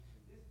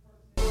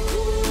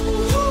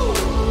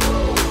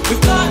We've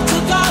got to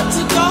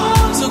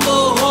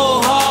go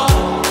hard.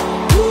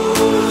 Ooh,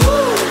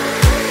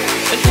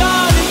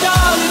 darling,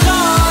 darling,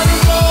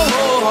 darling, go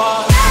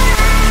hard.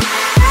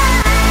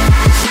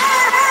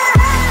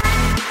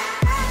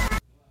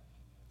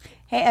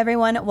 Hey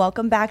everyone,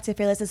 welcome back to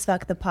Fearless as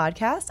Fuck, the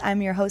podcast.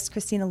 I'm your host,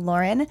 Christina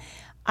Lauren.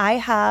 I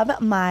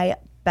have my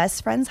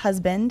best friend's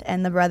husband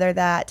and the brother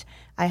that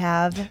I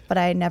have, but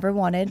I never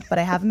wanted, but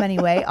I have him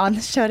anyway, on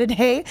the show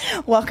today.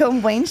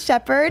 Welcome, Wayne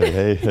Shepherd.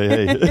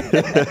 Hey.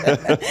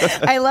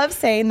 I love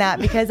saying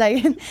that because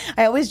I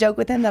always joke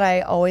with him that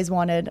I always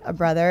wanted a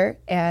brother,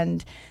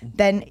 and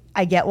then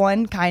I get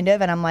one, kind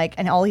of, and I'm like,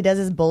 and all he does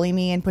is bully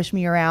me and push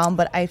me around,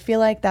 but I feel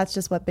like that's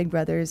just what big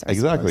brothers are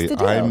supposed to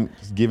do. I'm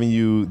giving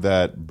you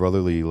that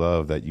brotherly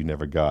love that you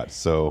never got.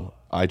 So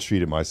I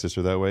treated my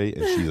sister that way,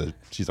 and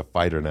she's a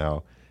fighter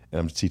now. And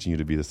I'm teaching you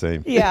to be the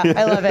same. Yeah,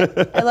 I love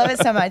it. I love it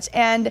so much.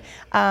 And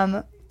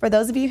for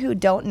those of you who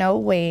don't know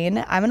Wayne,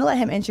 I'm going to let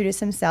him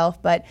introduce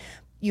himself. But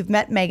you've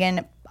met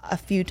Megan a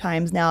few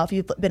times now, if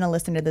you've been a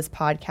listener to this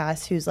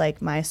podcast, who's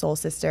like my soul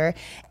sister.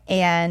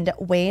 And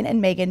Wayne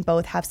and Megan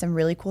both have some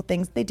really cool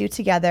things they do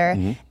together.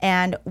 Mm-hmm.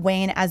 And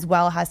Wayne as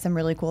well has some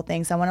really cool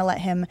things. So I want to let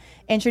him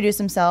introduce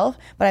himself.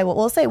 But I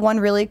will say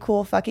one really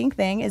cool fucking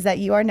thing is that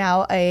you are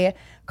now a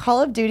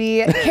Call of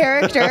Duty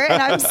character,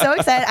 and I'm so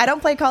excited. I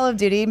don't play Call of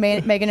Duty.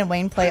 Megan and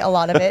Wayne play a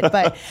lot of it,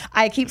 but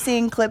I keep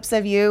seeing clips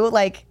of you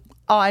like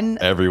on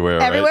everywhere,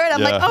 right? And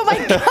I'm like, oh my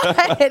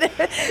god,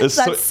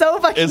 that's so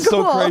fucking cool. It's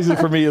so crazy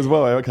for me as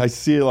well. I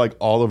see it like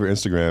all over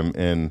Instagram,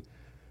 and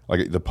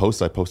like the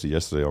post I posted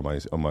yesterday on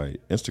my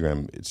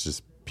Instagram, it's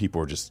just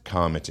people are just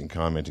commenting.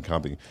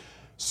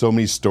 So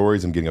many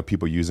stories I'm getting of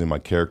people using my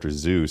character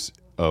Zeus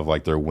of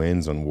like their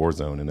wins on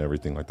Warzone and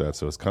everything like that.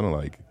 So it's kind of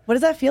like, what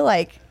does that feel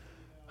like?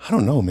 I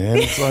don't know, man.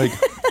 It's like,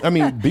 I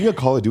mean, being a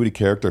Call of Duty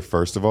character,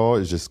 first of all,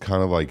 is just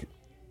kind of like,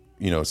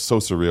 so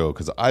surreal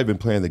because I've been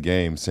playing the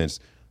game since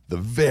the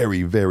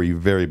very, very,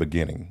 very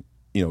beginning,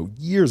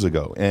 years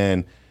ago.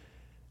 And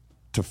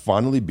to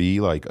finally be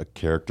like a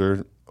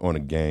character on a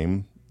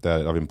game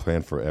that I've been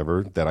playing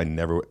forever that I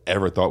never,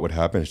 ever thought would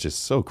happen is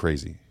just so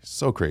crazy.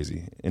 So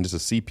crazy. And just to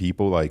see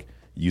people like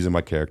using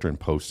my character and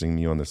posting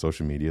me on their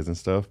social medias and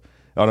stuff,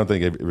 I don't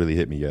think it really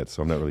hit me yet,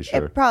 so I'm not really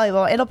sure. It probably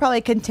won't. It'll probably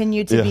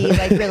continue to be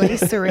like really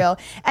surreal.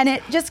 And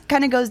it just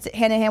kind of goes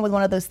hand in hand with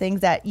one of those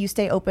things that you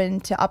stay open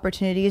to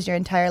opportunities your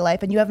entire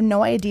life and you have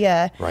no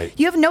idea. Right.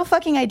 You have no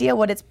fucking idea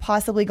what it's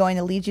possibly going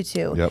to lead you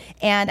to. Yep.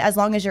 And as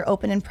long as you're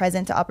open and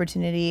present to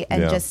opportunity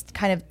and just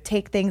kind of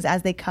take things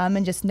as they come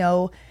and just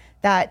know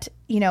that,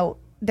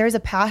 there's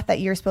a path that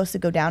you're supposed to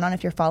go down on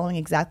if you're following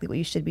exactly what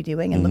you should be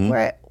doing. And look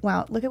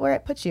at where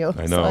it puts you.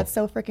 I know. So that's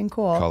so freaking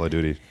cool. Call of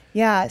Duty.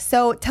 Yeah.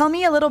 So tell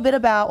me a little bit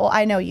about, well,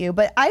 I know you,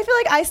 but I feel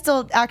like I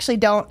still actually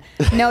don't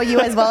know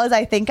you as well as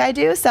I think I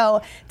do.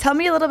 So tell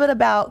me a little bit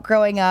about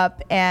growing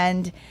up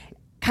and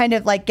kind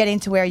of like getting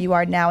to where you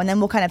are now. And then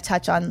we'll kind of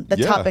touch on the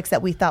topics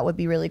that we thought would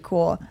be really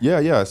cool.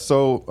 Yeah.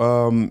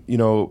 So,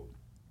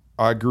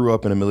 I grew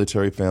up in a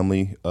military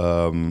family.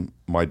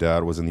 My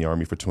dad was in the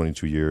Army for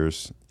 22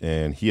 years,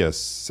 and he has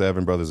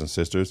 7 brothers and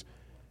sisters.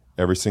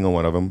 Every single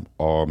one of them,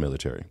 all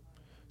military.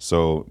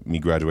 So me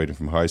graduating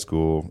from high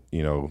school,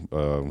 it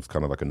was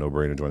kind of like a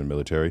no-brainer to join the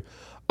military.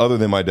 Other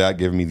than my dad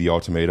giving me the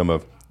ultimatum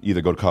of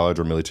either go to college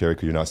or military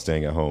because you're not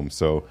staying at home.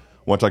 So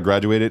once I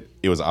graduated,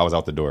 I was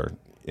out the door.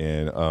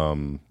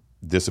 And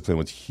discipline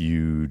was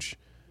huge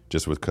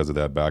just because of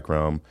that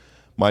background.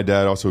 My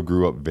dad also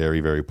grew up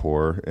very, very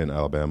poor in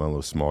Alabama, a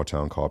little small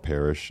town called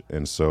Parrish.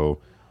 And so,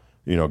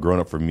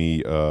 growing up for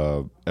me,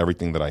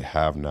 everything that I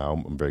have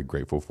now, I'm very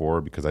grateful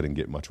for because I didn't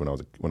get much when I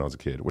was a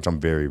kid, which I'm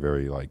very,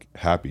 very like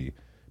happy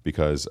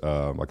because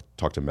I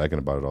talk to Megan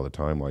about it all the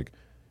time. Like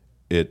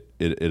it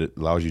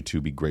allows you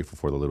to be grateful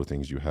for the little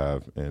things you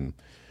have. And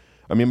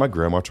I mean, my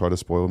grandma tried to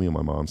spoil me on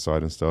my mom's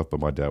side and stuff, but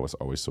my dad was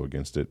always so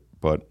against it.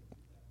 But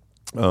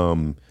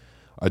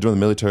I joined the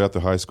military after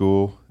high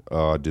school.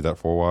 Did that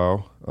for a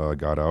while.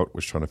 Got out.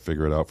 Was trying to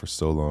figure it out for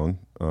so long.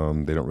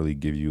 They don't really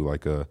give you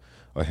like a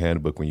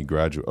handbook when you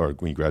graduate,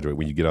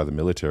 when you get out of the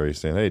military,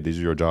 saying, "Hey, these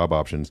are your job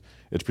options."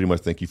 It's pretty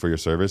much thank you for your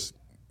service.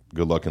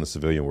 Good luck in the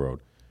civilian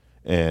world.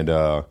 And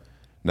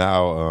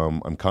now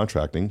I'm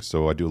contracting,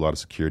 so I do a lot of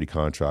security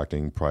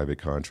contracting, private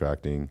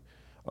contracting,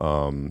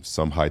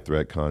 some high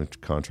threat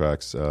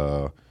contracts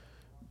all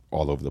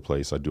over the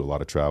place. I do a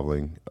lot of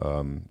traveling.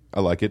 I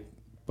like it,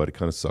 but it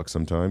kind of sucks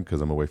sometimes because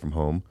I'm away from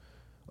home.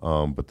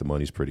 But the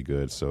money's pretty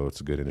good, so it's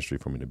a good industry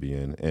for me to be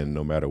in. And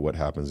no matter what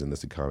happens in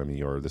this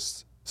economy or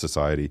this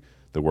society,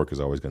 the work is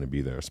always going to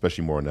be there,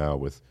 especially more now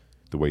with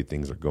the way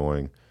things are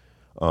going.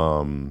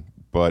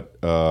 But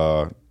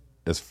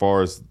as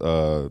far as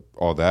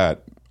all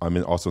that,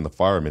 I'm also in the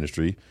firearm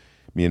industry.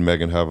 Me and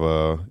Megan have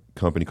a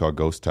company called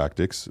Ghost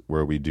Tactics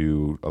where we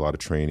do a lot of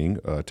training,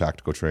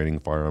 tactical training,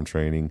 firearm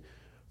training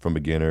from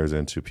beginners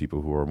and to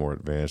people who are more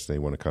advanced. They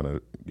want to kind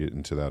of get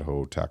into that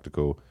whole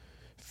tactical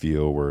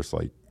feel where it's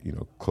like,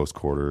 close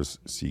quarters,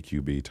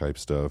 CQB type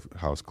stuff,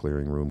 house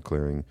clearing, room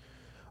clearing,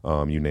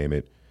 you name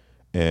it.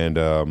 And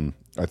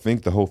I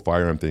think the whole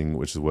firearm thing,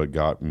 which is what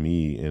got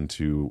me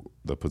into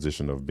the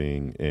position of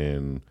being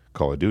in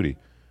Call of Duty,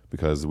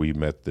 because we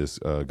met this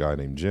guy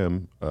named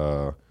Jim,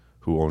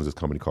 who owns this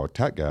company called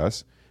Tac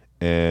Gas,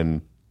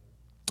 and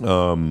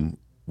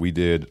we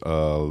did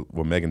well,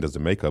 Megan does the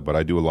makeup, but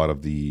I do a lot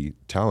of the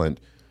talent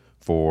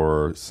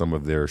for some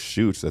of their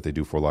shoots that they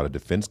do for a lot of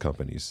defense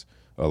companies,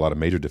 a lot of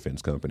major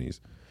defense companies.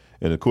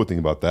 And the cool thing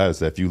about that is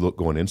that if you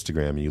go on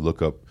Instagram and you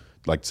look up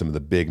like some of the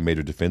big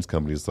major defense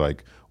companies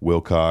like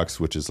Wilcox,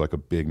 which is like a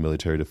big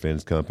military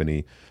defense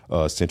company,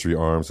 Century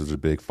Arms, which is a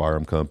big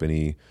firearm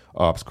company,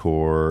 Ops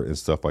Corps and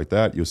stuff like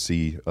that, you'll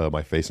see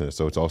my face in it.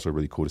 So it's also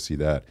really cool to see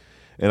that.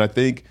 And I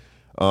think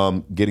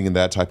getting in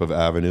that type of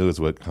avenue is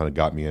what kind of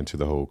got me into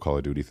the whole Call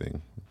of Duty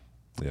thing.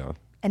 Yeah.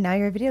 And now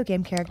you're a video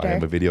game character. I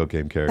am a video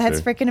game character.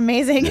 That's freaking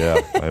amazing. Yeah,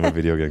 I'm a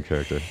video game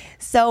character.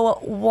 So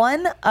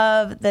one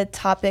of the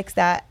topics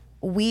that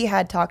we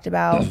had talked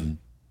about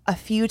a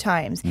few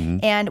times,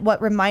 and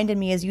what reminded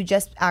me is you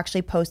just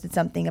actually posted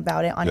something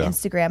about it on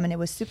Instagram, and it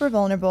was super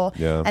vulnerable.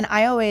 Yeah. And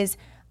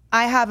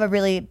I have a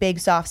really big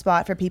soft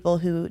spot for people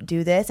who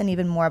do this, and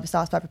even more of a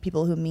soft spot for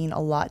people who mean a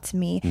lot to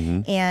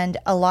me. And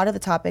a lot of the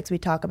topics we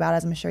talk about,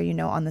 as I'm sure you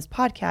know on this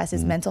podcast,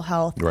 is mental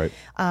health, Right.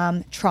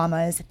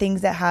 Traumas,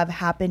 things that have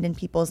happened in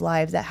people's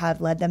lives that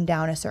have led them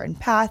down a certain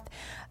path,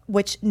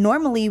 which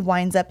normally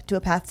winds up to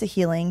a path to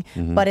healing.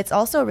 But it's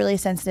also a really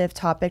sensitive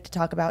topic to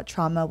talk about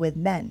trauma with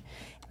men.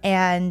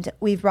 And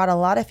we've brought a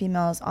lot of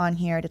females on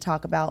here to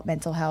talk about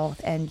mental health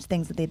and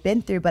things that they've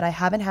been through, but I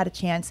haven't had a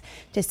chance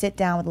to sit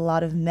down with a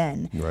lot of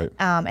men Right.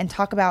 And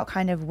talk about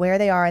kind of where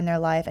they are in their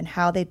life and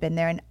how they've been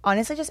there, and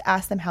honestly just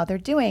ask them how they're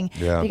doing.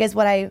 Yeah. Because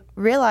what I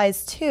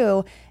realized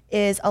too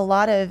is a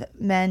lot of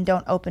men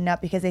don't open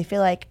up because they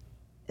feel like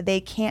they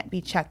can't be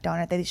checked on,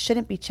 or they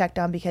shouldn't be checked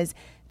on because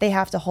they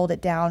have to hold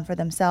it down for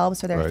themselves,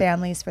 for their Right.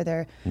 families, for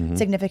their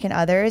significant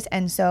others.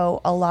 And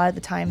so a lot of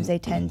the times they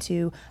tend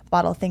to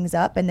bottle things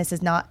up. And this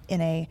is not in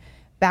a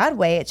bad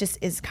way. It just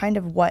is kind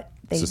of what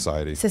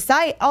Society.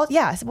 What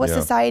Yeah.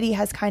 society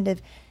has kind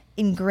of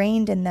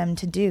ingrained in them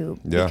to do,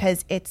 Yeah.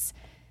 because it's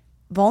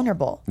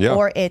vulnerable, Yeah.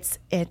 or it's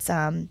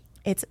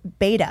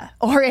beta,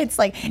 or it's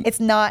like, it's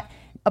not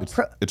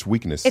It's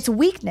weakness. it's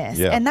weakness.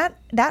 Yeah. And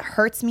that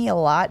hurts me a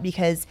lot,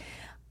 because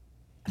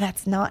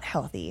that's not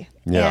healthy.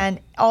 Yeah. And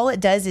all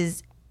it does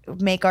is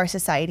make our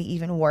society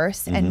even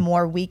worse and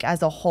more weak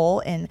as a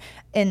whole, in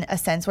a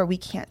sense where we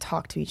can't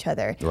talk to each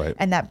other. Right.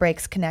 And that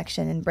breaks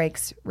connection and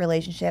breaks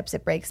relationships.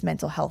 It breaks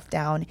mental health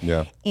down.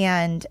 Yeah.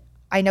 And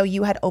I know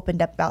you had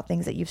opened up about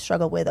things that you've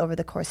struggled with over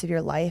the course of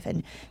your life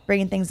and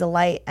bringing things to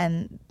light.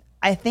 And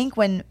I think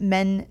when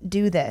men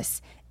do this,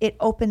 it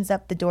opens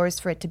up the doors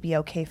for it to be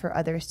okay for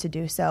others to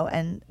do so,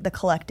 and the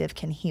collective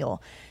can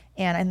heal.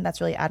 And I think that's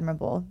really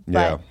admirable.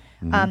 Yeah.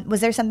 But was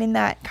there something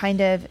that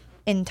kind of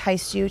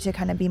enticed you to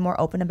kind of be more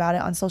open about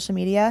it on social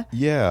media?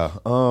 Yeah.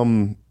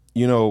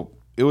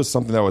 It was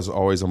something that was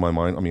always on my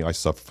mind. I mean, I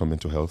suffer from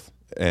mental health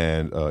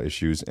and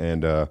issues,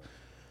 and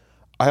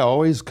I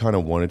always kind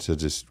of wanted to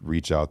just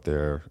reach out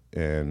there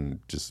and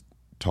just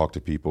talk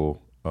to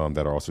people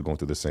that are also going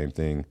through the same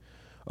thing.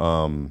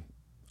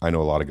 I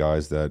know a lot of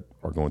guys that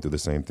are going through the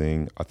same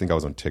thing. I think I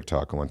was on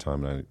TikTok one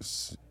time, and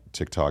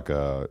TikTok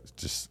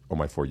just on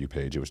my For You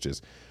page, it was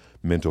just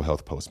mental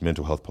health posts,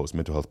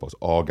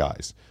 all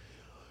guys.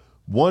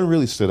 One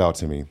really stood out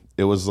to me.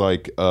 It was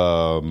like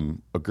a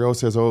girl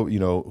says, "Oh,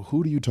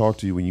 who do you talk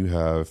to when you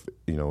have,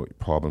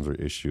 problems or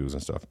issues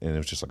and stuff?" And it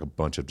was just like a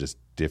bunch of just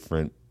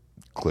different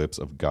clips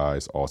of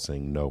guys all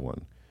saying, "No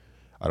one.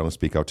 I don't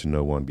speak out to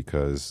no one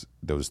because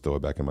they'll just throw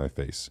it back in my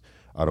face.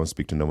 I don't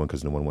speak to no one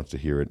because no one wants to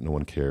hear it. No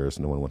one cares.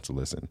 No one wants to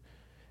listen."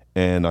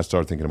 And I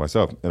started thinking to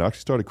myself, and I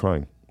actually started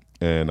crying.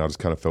 And I just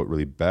kind of felt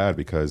really bad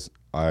because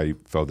I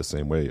felt the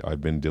same way.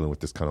 I've been dealing with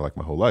this kind of like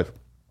my whole life.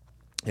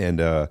 And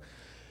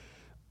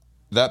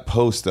that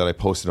post that I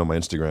posted on my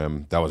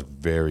Instagram, that was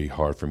very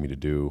hard for me to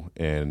do.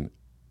 And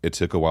it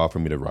took a while for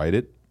me to write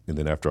it. And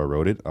then after I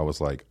wrote it, I was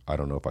like, I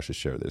don't know if I should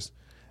share this.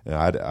 And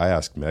I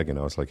asked Megan,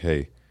 I was like,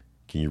 hey,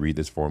 can you read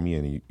this for me?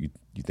 And you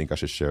think I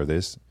should share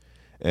this?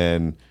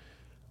 And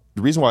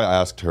the reason why I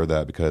asked her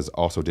that, because I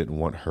also didn't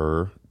want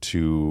her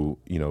to,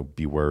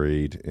 be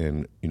worried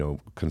and,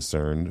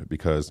 concerned,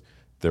 because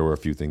there were a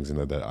few things in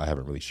there that I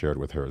haven't really shared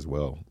with her as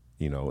well,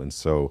 and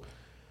so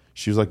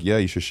she was like, yeah,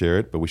 you should share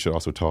it, but we should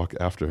also talk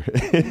after.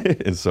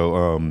 And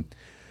so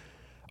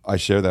I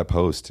shared that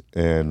post,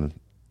 and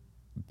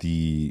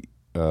the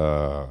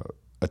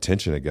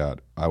attention it got,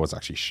 I was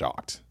actually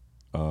shocked.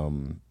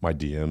 My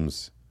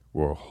DMs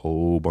were a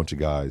whole bunch of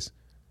guys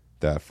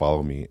that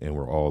follow me, and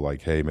we're all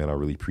like, hey man, I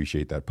really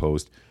appreciate that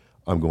post.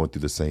 I'm going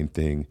through the same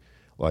thing.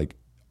 Like,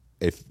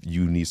 if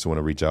you need someone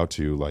to reach out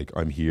to, like,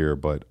 I'm here,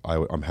 but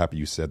I'm happy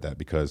you said that,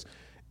 because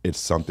it's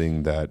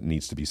something that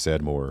needs to be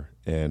said more.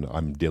 And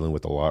I'm dealing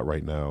with a lot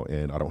right now,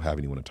 and I don't have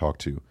anyone to talk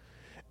to.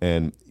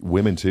 And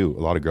women too,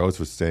 a lot of girls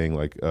were saying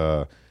like,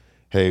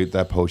 hey,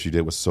 that post you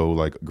did was so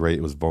like great.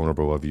 It was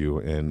vulnerable of you.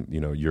 And,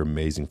 you're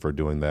amazing for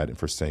doing that and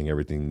for saying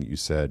everything you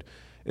said.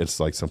 it's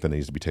like something that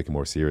needs to be taken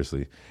more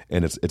seriously,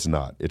 and it's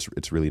not.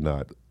 It's really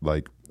not.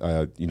 Like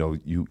you know,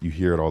 you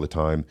hear it all the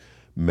time.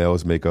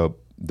 Males make up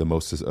the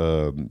most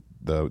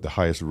the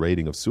highest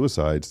rating of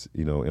suicides,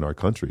 you know, in our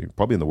country,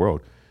 probably in the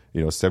world.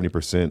 You know,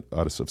 70%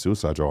 out of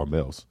suicides are all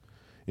males.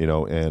 You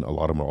know, and a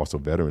lot of them are also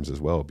veterans as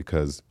well,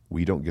 because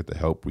we don't get the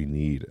help we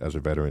need as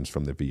veterans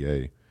from the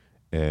VA.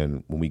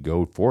 And when we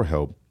go for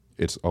help,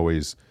 it's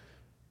always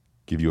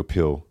give you a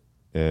pill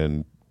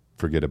and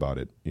forget about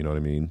it. You know what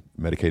I mean?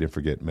 Medicate and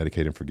forget,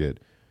 medicate and forget.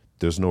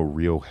 There's no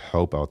real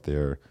help out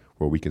there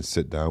where we can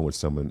sit down with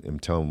someone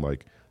and tell them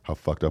like how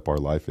fucked up our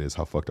life is,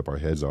 how fucked up our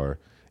heads are.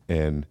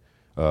 And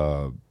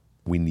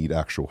we need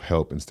actual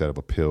help instead of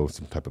a pill,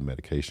 some type of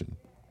medication.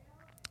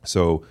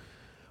 So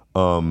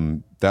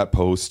that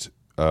post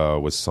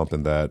was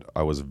something that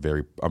I was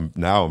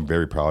I'm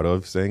very proud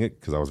of saying it,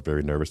 because I was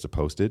very nervous to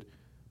post it.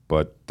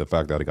 But the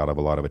fact that it got a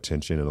lot of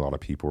attention and a lot of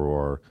people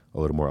are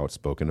a little more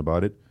outspoken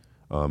about it,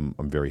 I'm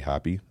very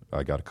happy.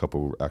 I got a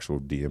couple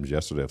actual DMs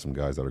yesterday of some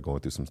guys that are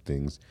going through some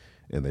things,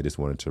 and they just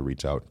wanted to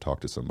reach out and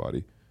talk to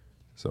somebody.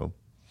 So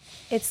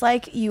it's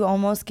like you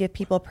almost give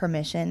people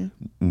permission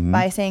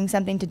by saying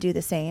something to do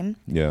the same.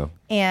 Yeah.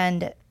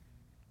 And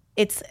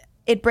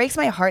it breaks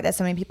my heart that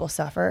so many people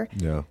suffer.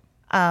 Yeah.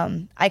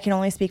 I can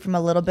only speak from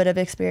a little bit of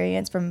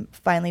experience from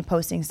finally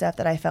posting stuff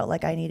that I felt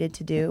like I needed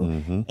to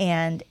do,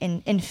 and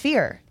in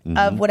fear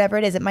of whatever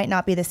it is. It might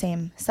not be the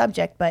same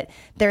subject, but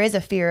there is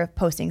a fear of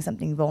posting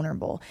something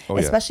vulnerable,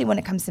 especially when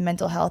it comes to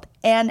mental health,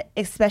 and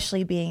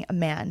especially being a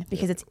man,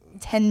 because it's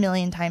 10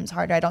 million times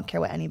harder. I don't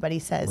care what anybody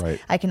says. Right.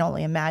 I can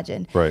only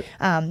imagine. Right.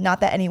 Not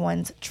that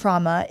anyone's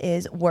trauma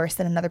is worse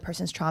than another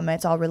person's trauma.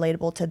 It's all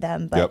relatable to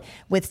them. But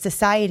with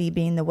society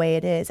being the way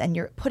it is, and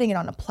you're putting it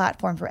on a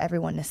platform for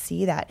everyone to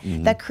see that,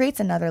 that creates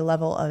another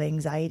level of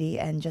anxiety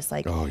and just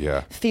like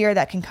fear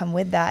that can come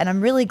with that. And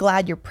I'm really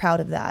glad you're proud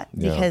of that,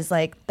 because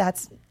like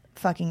that's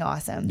fucking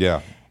awesome.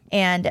 Yeah.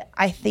 And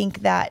I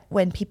think that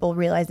when people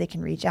realize they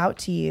can reach out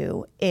to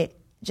you, it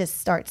just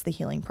starts the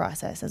healing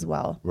process as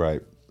well.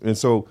 Right. And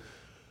so,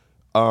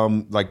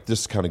 like,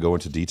 just kind of go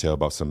into detail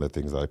about some of the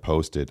things that I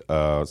posted.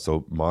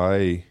 So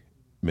my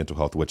mental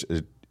health, which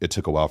it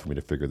took a while for me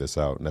to figure this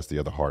out, and that's the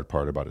other hard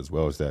part about it as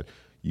well, is that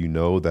you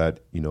know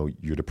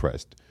you're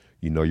depressed,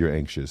 you know you're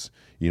anxious,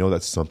 you know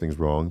that something's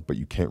wrong, but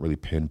you can't really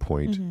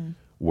pinpoint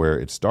where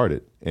it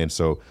started. And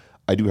so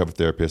I do have a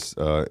therapist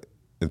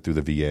and through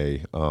the VA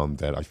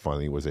that I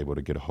finally was able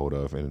to get a hold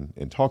of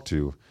and talk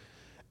to.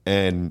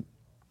 And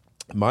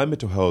my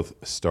mental health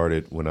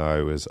started when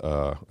I was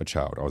a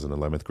child. I was in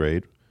 11th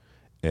grade,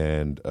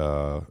 and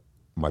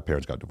my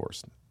parents got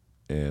divorced.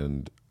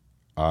 And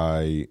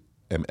I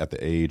am at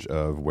the age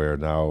of where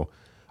now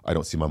I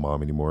don't see my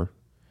mom anymore.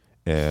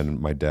 And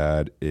my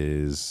dad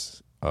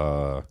is,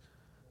 hardcore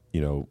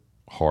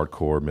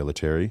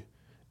military.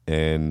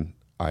 And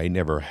I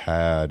never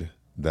had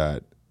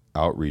that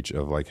outreach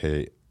of like,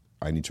 hey,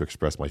 I need to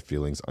express my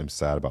feelings. I'm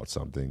sad about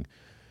something.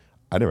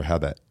 I never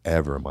had that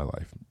ever in my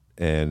life.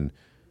 And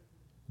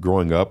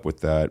growing up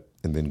with that,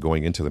 and then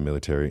going into the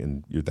military,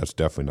 and that's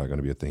definitely not going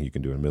to be a thing you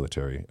can do in the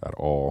military at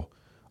all.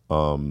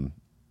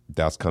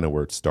 That's kind of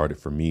where it started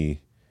for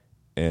me.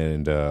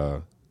 And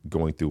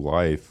going through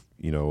life,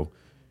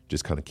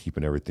 just kind of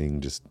keeping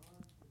everything just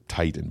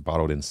tight and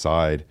bottled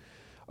inside.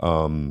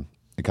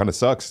 It kind of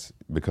sucks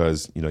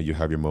because, you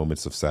have your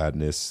moments of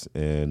sadness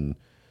and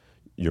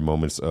your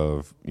moments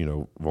of,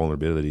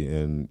 vulnerability.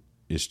 And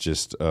it's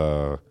just,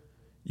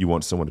 you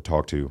want someone to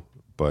talk to,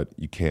 but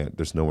you can't.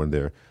 There's no one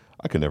there.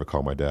 I could never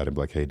call my dad and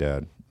be like, hey,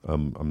 Dad,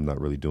 I'm not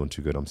really doing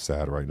too good. I'm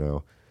sad right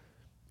now.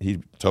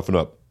 He'd toughen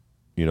up,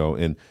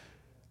 and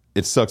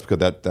it sucks because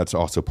that's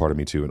also part of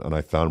me too. And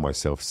I found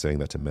myself saying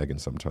that to Megan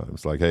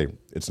sometimes, like, hey,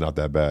 it's not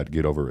that bad.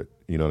 Get over it.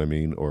 You know what I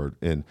mean?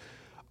 And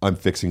I'm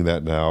fixing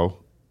that now.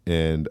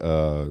 And,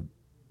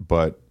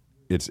 but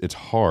it's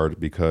hard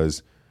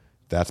because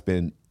that's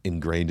been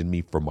ingrained in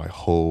me for my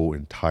whole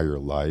entire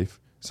life.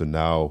 So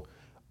now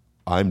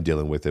I'm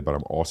dealing with it, but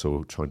I'm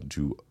also trying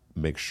to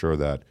make sure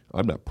that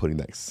I'm not putting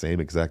that same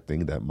exact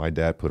thing that my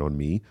dad put on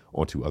me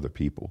onto other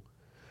people.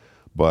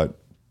 But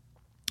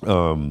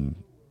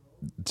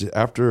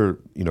after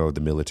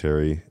the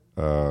military,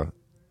 I'm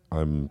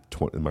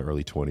in my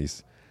early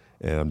 20s,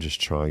 and I'm just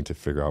trying to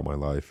figure out my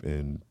life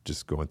and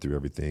just going through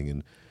everything.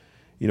 And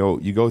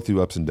you go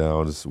through ups and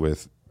downs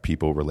with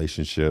people,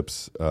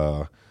 relationships.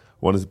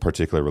 One is a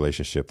particular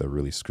relationship that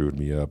really screwed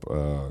me up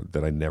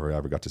that I never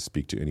ever got to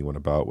speak to anyone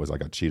about was I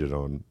got cheated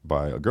on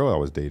by a girl I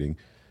was dating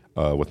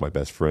with my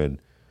best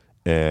friend.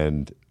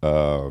 And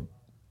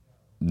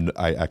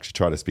I actually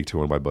tried to speak to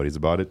one of my buddies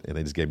about it, and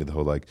they just gave me the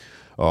whole like,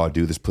 "Oh,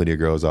 dude, there's plenty of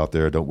girls out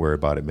there. Don't worry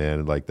about it, man."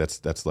 And like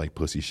that's like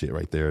pussy shit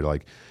right there.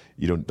 Like,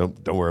 you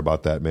don't worry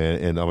about that,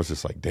 man. And I was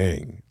just like,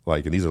 dang.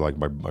 Like, and these are like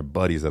my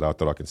buddies that I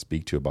thought I could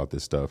speak to about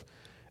this stuff,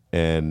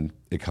 and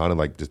it kind of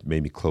like just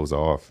made me close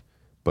off.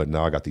 But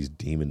now I got these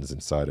demons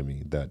inside of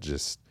me that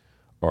just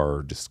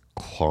are just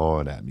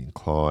clawing at me,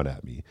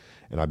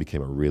 and I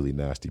became a really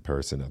nasty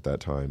person at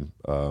that time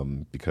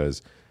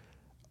because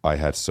I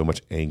had so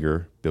much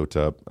anger built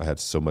up. I had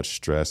so much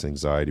stress,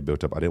 anxiety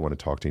built up. I didn't want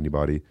to talk to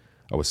anybody.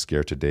 I was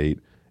scared to date.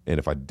 And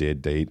if I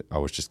did date, I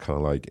was just kind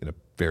of like in a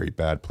very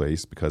bad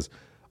place because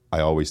I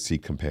always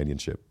seek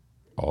companionship,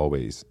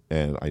 always.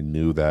 And I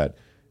knew that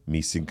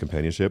me seeking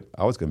companionship,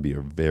 I was going to be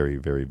a very,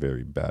 very,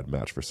 very bad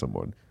match for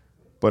someone.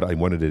 But I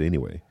wanted it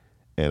anyway.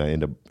 And I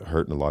ended up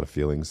hurting a lot of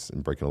feelings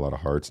and breaking a lot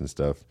of hearts and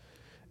stuff.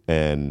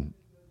 And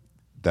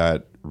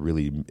that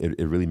really,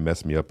 it really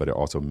messed me up, but it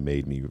also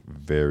made me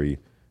very,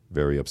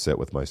 very upset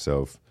with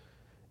myself.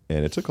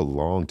 And it took a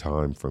long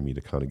time for me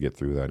to kind of get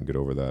through that and get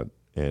over that.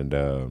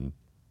 And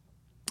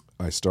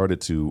I started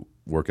to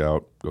work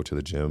out, go to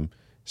the gym,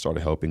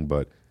 started helping,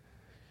 but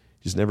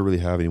just never really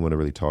have anyone to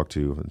really talk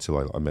to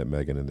until I met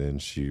Megan, and then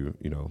she,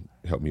 you know,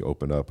 helped me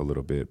open up a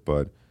little bit.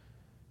 But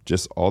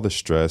just all the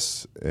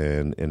stress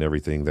and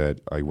everything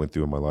that I went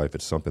through in my life,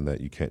 it's something that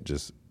you can't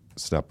just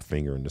snap a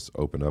finger and just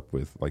open up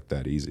with like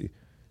that easy,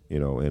 you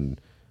know. And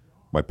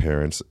my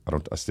parents,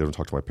 I still don't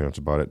talk to my parents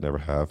about it, never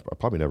have. I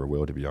probably never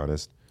will, to be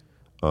honest.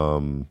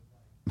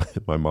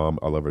 My mom,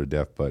 I love her to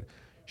death, but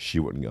she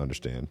wouldn't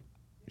understand.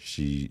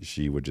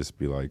 She would just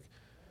be like,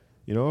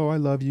 you know, oh, I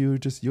love you,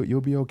 just you'll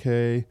be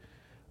okay.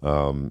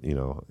 You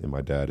know, and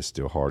my dad is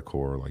still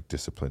hardcore, like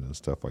discipline and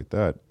stuff like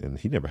that. And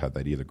he never had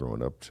that either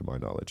growing up, to my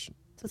knowledge.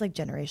 So it's like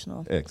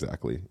generational.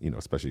 Exactly. You know,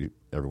 especially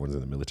everyone's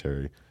in the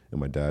military and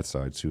my dad's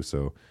side too.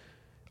 So,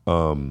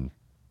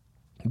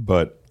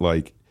 but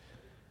like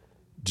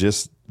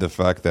just the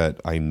fact that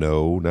I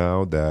know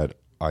now that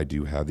I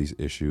do have these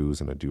issues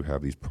and I do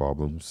have these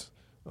problems,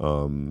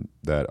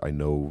 that I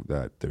know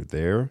that they're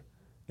there.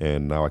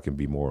 And now I can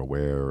be more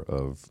aware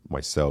of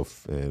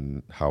myself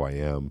and how I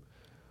am.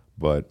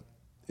 But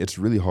it's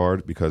really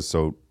hard because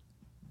so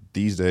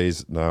these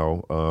days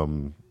now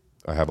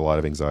I have a lot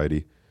of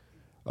anxiety.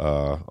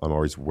 I'm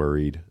always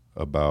worried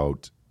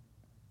about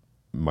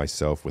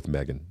myself with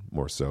Megan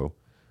more so,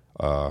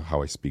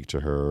 how I speak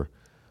to her,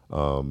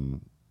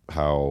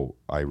 how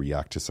I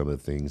react to some of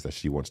the things that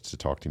she wants to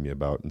talk to me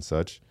about and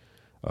such.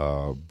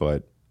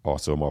 But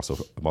also I'm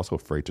also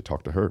afraid to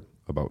talk to her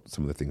about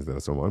some of the things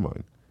that's on my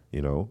mind.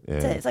 You know,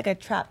 and it's like a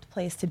trapped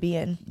place to be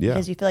in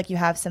because you feel like you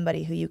have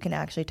somebody who you can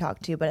actually talk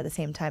to, but at the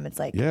same time, it's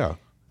like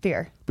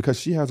fear. Because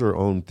she has her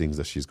own things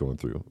that she's going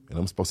through, and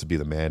I'm supposed to be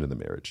the man in the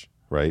marriage,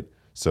 right?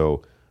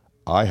 So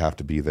I have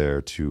to be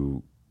there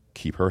to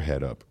keep her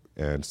head up,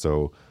 and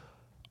so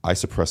I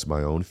suppress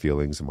my own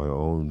feelings and my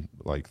own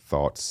like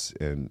thoughts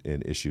and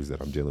issues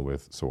that I'm dealing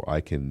with, so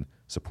I can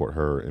support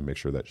her and make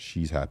sure that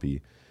she's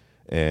happy.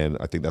 And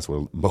I think that's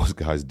what most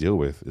guys deal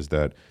with is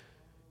that.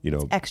 You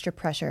know, extra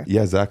pressure.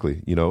 Yeah,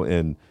 exactly. You know,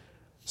 and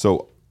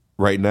so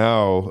right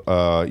now,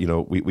 you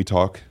know, we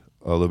talk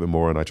a little bit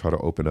more and I try to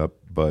open up,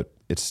 but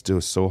it's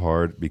still so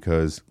hard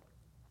because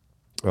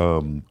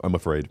I'm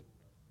afraid.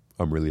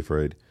 I'm really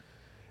afraid.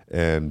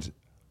 And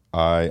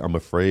I'm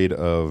afraid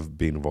of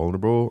being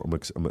vulnerable.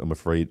 I'm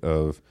afraid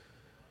of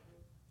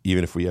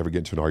even if we ever get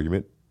into an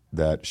argument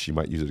that she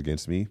might use it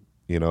against me,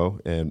 you know,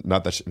 and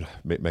not that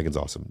Megan's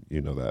awesome. You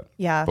know that.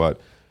 Yeah.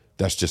 But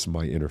that's just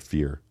my inner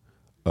fear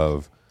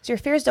of. So your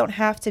fears don't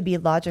have to be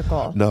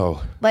logical.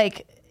 No.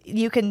 Like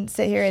you can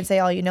sit here and say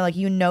all you know, like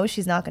you know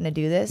she's not going to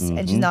do this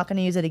and she's not going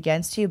to use it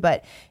against you.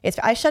 But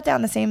I shut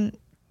down the same.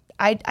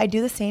 I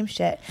do the same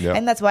shit,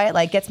 and that's why it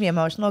like gets me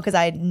emotional because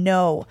I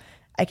know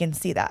I can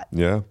see that.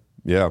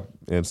 Yeah,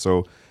 and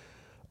so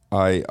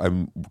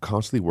I'm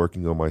constantly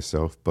working on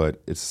myself,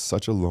 but it's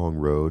such a long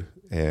road,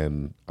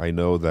 and I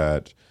know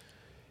that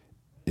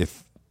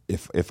if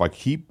I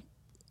keep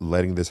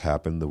letting this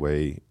happen the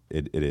way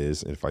it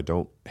is, and if I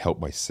don't help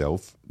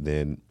myself,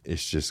 then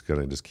it's just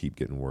gonna just keep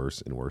getting worse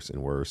and worse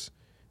and worse.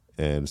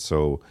 And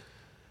so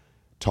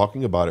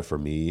talking about it for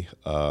me,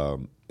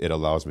 it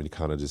allows me to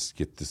kind of just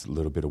get this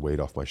little bit of weight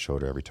off my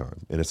shoulder every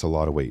time. And it's a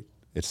lot of weight.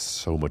 It's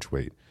so much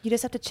weight. You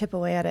just have to chip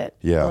away at it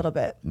a little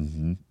bit.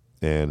 Mm-hmm.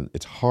 And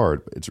it's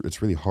hard.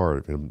 It's really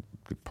hard. I'm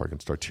probably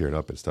gonna start tearing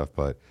up and stuff,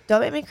 but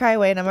don't make me cry,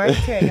 Wayne. I'm already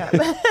tearing up.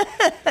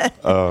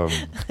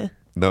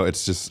 No,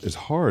 it's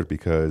hard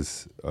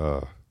because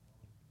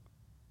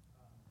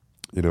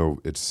you know,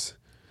 it's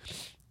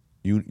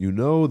you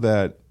know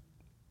that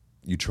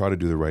you try to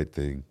do the right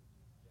thing,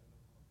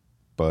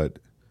 but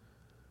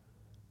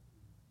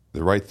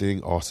the right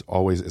thing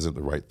always isn't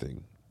the right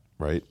thing,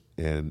 right?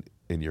 And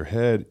in your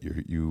head,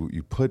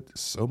 you put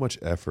so much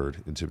effort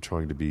into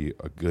trying to be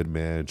a good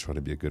man, trying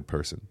to be a good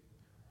person,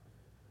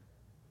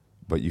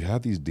 but you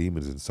have these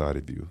demons inside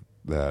of you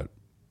that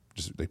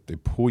just they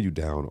pull you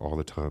down all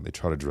the time. They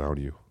try to drown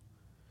you,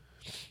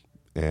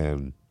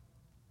 and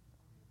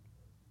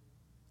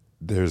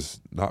there's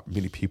not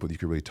many people you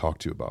can really talk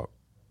to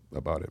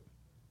about it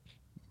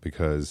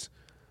because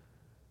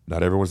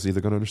not everyone's either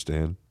going to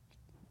understand,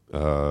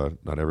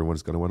 not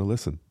everyone's going to want to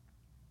listen,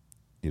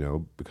 you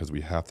know, because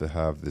we have to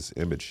have this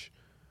image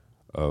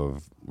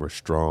of we're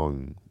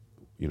strong,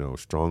 you know,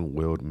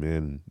 strong-willed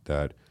men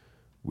that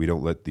we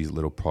don't let these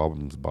little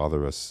problems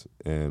bother us.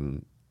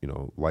 And, you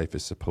know, life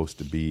is supposed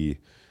to be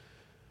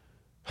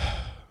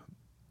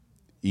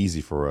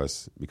easy for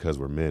us because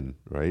we're men,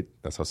 right?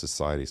 That's how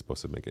society is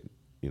supposed to make it.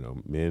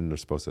 Men are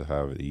supposed to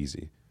have it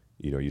easy.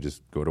 You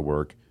just go to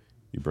work,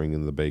 you bring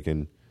in the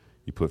bacon,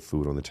 you put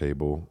food on the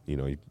table,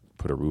 you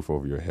put a roof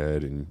over your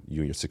head, and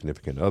you and your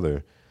significant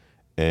other,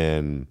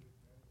 and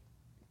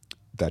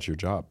that's your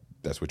job.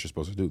 That's what you're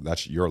supposed to do.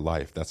 That's your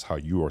life. That's how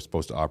you are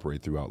supposed to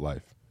operate throughout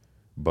life.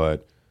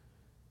 But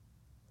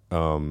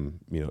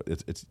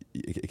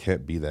it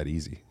can't be that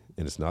easy,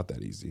 and it's not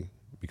that easy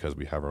because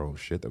we have our own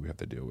shit that we have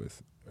to deal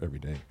with every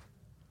day.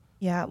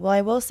 Yeah. Well,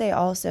 I will say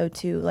also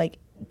too, like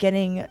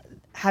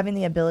having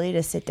the ability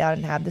to sit down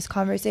and have this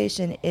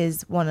conversation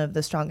is one of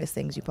the strongest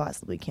things you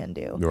possibly can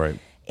do. Right.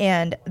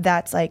 And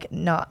that's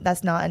not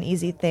an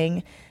easy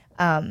thing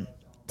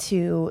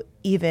to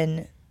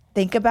even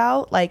think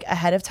about like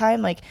ahead of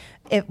time. Like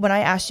when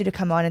I asked you to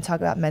come on and talk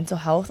about mental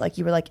health, like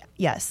you were like,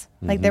 yes,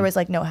 like there was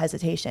like no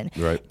hesitation.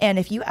 Right. And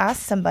if you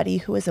asked somebody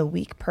who is a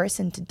weak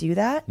person to do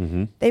that,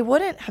 they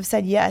wouldn't have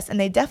said yes. And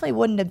they definitely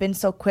wouldn't have been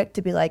so quick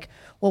to be like,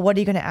 well, what are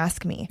you going to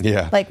ask me?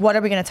 Yeah. Like, what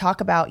are we going to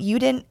talk about? You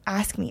didn't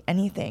ask me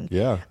anything.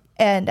 Yeah.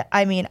 And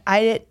I mean,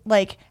 I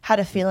had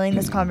a feeling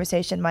this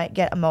conversation might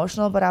get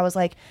emotional, but I was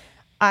like,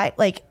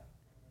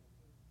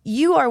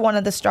 you are one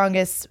of the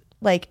strongest,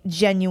 like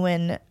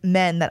genuine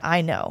men that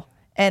I know.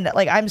 And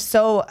like, I'm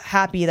so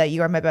happy that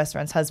you are my best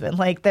friend's husband.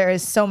 Like there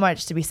is so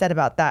much to be said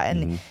about that.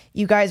 And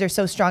you guys are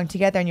so strong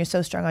together and you're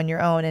so strong on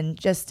your own. And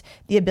just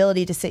the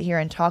ability to sit here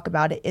and talk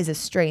about it is a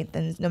strength.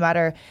 And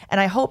and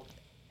I hope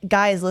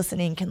guys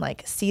listening can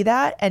like see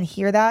that and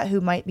hear that, who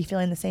might be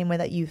feeling the same way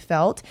that you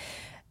felt.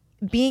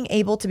 Being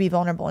able to be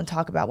vulnerable and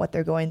talk about what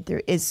they're going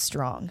through is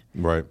strong.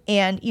 Right.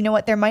 And you know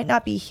what? There might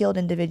not be healed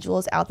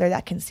individuals out there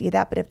that can see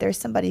that, but if there's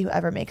somebody who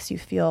ever makes you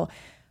feel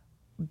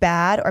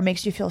bad or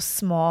makes you feel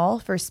small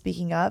for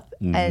speaking up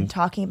and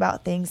talking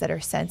about things that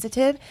are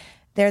sensitive,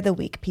 they're the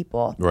weak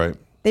people. Right.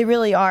 They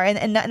really are.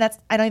 And that's,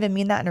 I don't even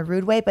mean that in a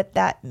rude way, but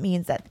that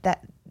means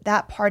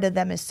that part of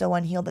them is so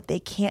unhealed that they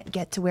can't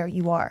get to where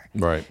you are.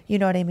 Right. You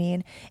know what I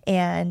mean?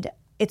 And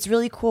it's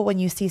really cool when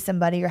you see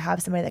somebody or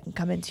have somebody that can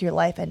come into your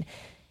life and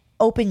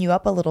open you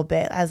up a little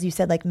bit. As you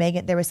said, like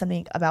Megan, there was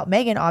something about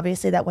Megan,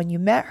 obviously, that when you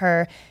met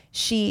her,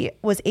 she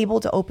was able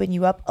to open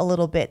you up a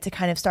little bit to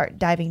kind of start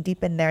diving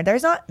deep in there.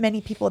 There's not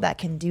many people that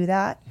can do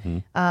that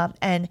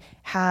and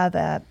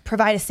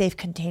provide a safe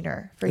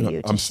container for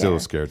you to I'm share. still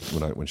scared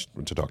when I went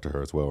to talk to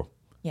her as well.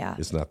 Yeah.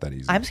 It's not that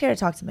easy. I'm scared to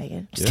talk to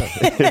Megan. Yeah.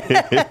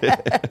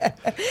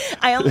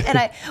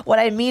 What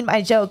I mean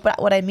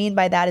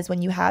by that is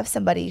when you have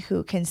somebody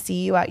who can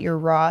see you at your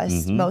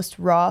rawest, most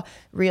raw,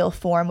 real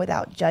form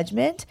without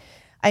judgment.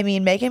 I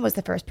mean, Megan was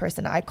the first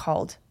person I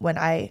called when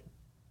I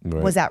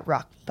was at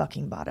rock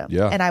fucking bottom.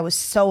 Yeah. And I was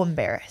so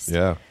embarrassed.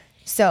 Yeah.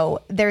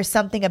 So there's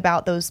something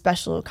about those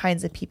special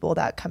kinds of people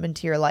that come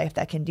into your life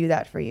that can do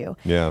that for you.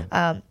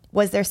 Yeah.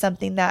 Was there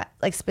something that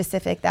like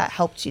specific that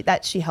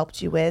she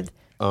helped you with?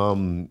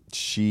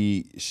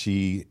 She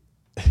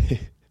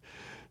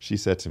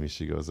said to me,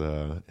 she goes,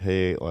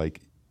 hey,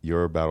 like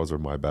your battles are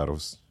my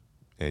battles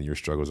and your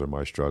struggles are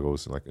my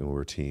struggles. And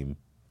we're a team.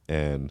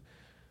 And,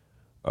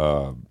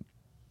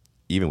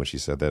 even when she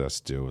said that, I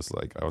was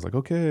like,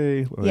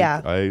 okay, like,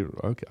 yeah,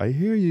 I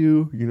hear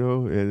you,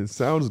 and it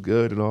sounds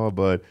good and all,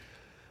 but,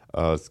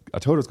 I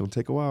told her it's going to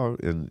take a while,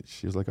 and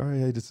she was like, all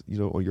right, just,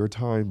 on your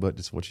time, but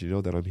just want you to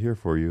know that I'm here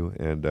for you.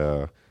 And,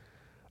 I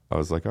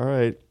was like, all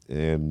right.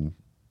 And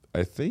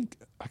I think,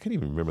 I can't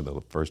even remember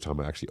the first time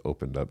I actually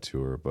opened up to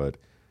her, but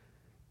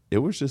it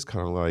was just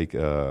kind of like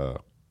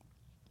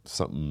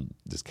something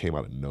just came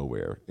out of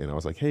nowhere. And I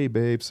was like, hey,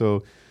 babe,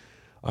 so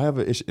I have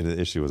an issue. And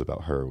the issue was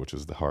about her, which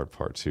was the hard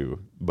part too.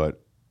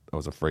 But I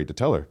was afraid to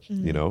tell her,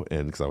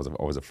 and because I was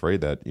always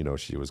afraid that,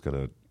 she was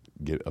going to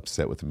get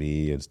upset with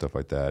me and stuff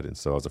like that. And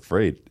so I was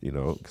afraid,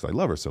 because I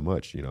love her so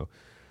much,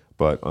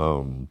 But,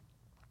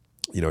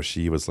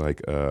 she was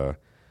like,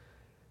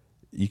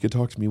 you can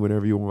talk to me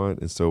whenever you want.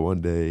 And so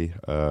one day,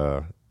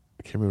 I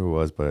can't remember what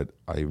it was, but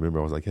I remember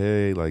I was like,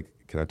 hey, like,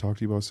 can I talk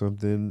to you about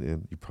something?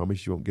 And you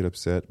promise you won't get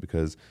upset,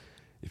 because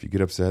if you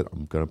get upset,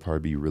 I'm going to probably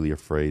be really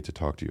afraid to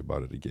talk to you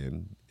about it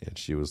again. And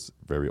she was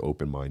very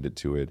open-minded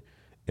to it.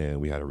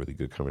 And we had a really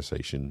good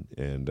conversation.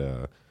 And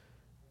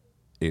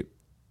it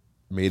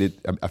made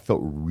it, I felt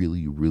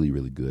really, really,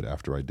 really good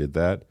after I did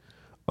that.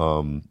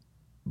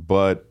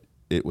 But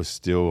it was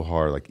still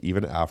hard. Like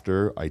even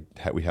after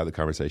we had the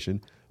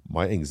conversation,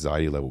 my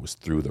anxiety level was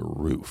through the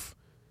roof.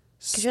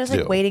 Because you're just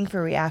like waiting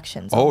for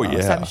reactions. Oh, almost,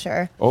 yeah. I'm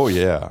sure. Oh,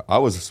 yeah. I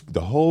was,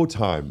 the whole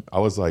time, I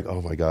was like,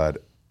 oh my God,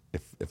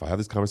 if I have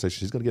this conversation,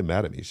 she's going to get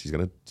mad at me. She's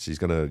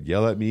gonna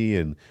yell at me.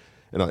 And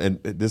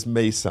this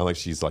may sound like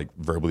she's like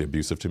verbally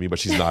abusive to me, but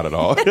she's not at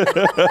all.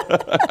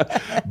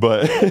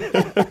 But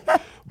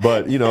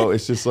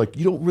it's just like,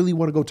 you don't really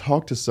want to go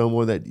talk to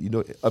someone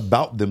that,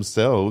 about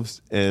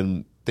themselves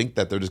and think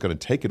that they're just going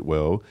to take it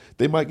well.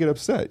 They might get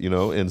upset,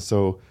 and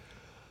so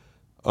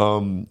I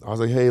was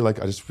like, hey,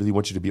 like, I just really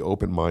want you to be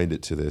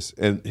open-minded to this.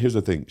 And here's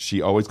the thing.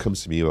 She always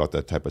comes to me about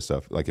that type of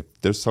stuff. Like if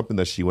there's something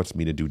that she wants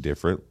me to do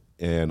different,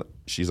 and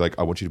she's like,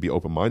 I want you to be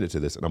open-minded to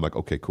this. And I'm like,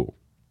 okay, cool.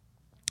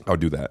 I'll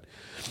do that.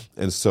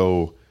 And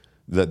so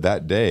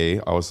that day,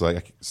 I was like,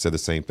 I said the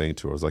same thing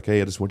to her. I was like,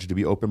 hey, I just want you to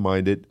be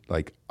open-minded.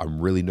 Like, I'm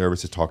really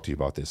nervous to talk to you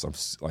about this.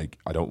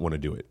 I don't want to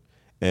do it.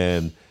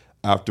 And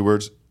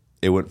afterwards,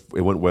 it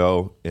went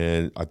well.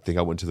 And I think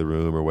I went to the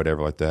room or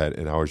whatever like that.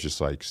 And I was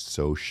just like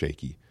so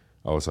shaky.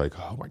 I was like,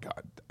 oh my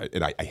God.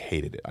 And I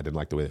hated it. I didn't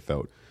like the way it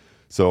felt.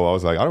 So I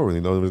was like, I don't really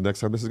know the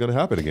next time this is going to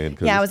happen again.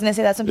 Yeah, I was going to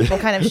say that some people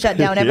kind of shut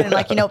down everything,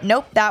 like,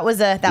 nope, that was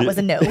a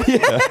no.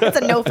 It's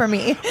a no for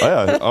me.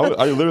 Yeah,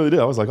 I literally did.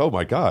 I was like, oh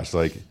my gosh,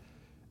 like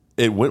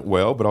it went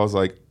well, but I was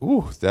like,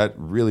 ooh, that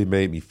really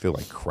made me feel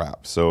like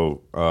crap.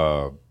 So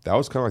that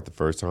was kind of like the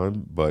first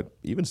time, but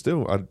even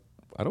still,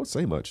 I don't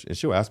say much. And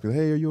she'll ask me,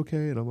 hey, are you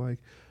okay? And I'm like,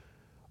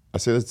 I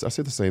say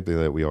the same thing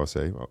that we all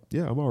say.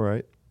 Yeah, I'm all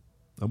right.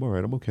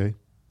 I'm okay.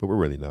 But we're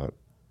really not.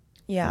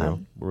 Yeah.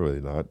 We're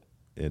really not.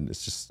 And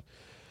it's just,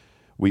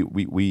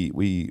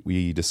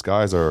 we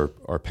disguise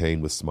our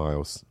pain with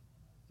smiles,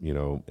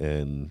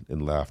 and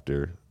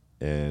laughter.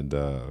 And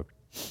I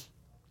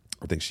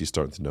think she's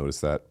starting to notice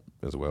that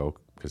as well,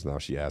 because now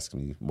she asks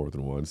me more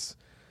than once,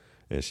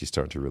 and she's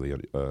starting to really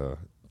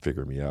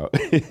figure me out.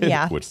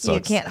 Yeah, which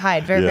sucks. You can't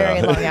hide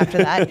very long after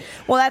that.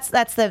 Well,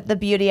 that's the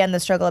beauty and the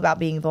struggle about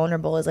being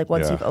vulnerable is like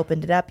once you've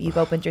opened it up, you've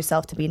opened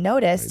yourself to be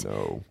noticed, I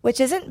know.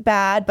 Which isn't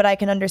bad, but I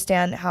can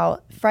understand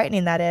how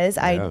frightening that is.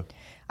 Yeah.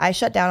 I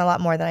shut down a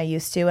lot more than I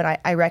used to, and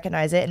I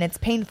recognize it, and it's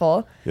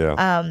painful.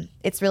 Yeah.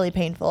 It's really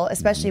painful,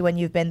 especially when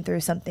you've been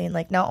through something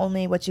like not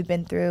only what you've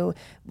been through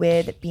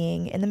with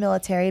being in the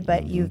military,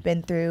 but you've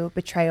been through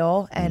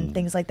betrayal and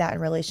things like that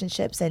in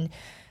relationships. And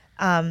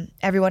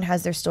everyone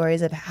has their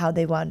stories of how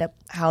they wound up,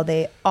 how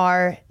they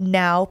are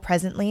now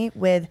presently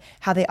with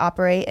how they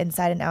operate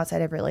inside and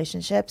outside of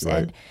relationships. Right.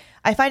 And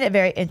I find it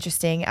very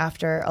interesting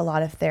after a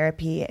lot of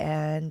therapy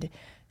and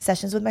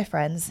sessions with my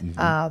friends.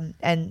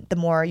 And the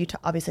more you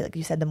obviously, like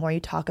you said, the more you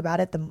talk about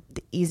it, the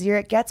easier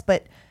it gets,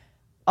 but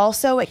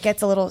also it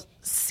gets a little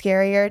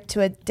scarier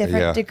to a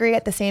different degree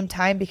at the same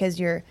time,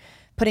 because you're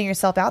putting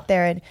yourself out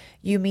there, and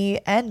you, me,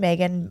 and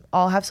Megan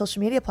all have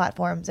social media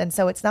platforms. And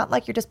so it's not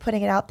like you're just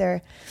putting it out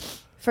there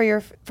for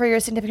your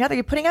significant other.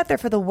 You're putting it out there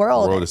for the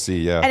world To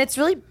see. Yeah. And it's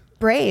really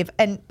brave.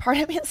 And part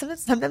of me,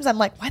 sometimes I'm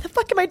like, why the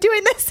fuck am I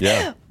doing this?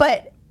 Yeah.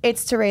 But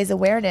it's to raise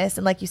awareness.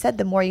 And like you said,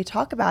 the more you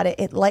talk about it,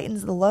 it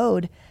lightens the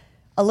load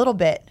a little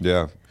bit.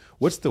 Yeah.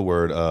 What's the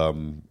word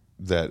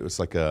that it's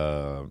like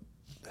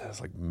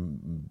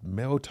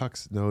male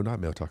toxic? No, not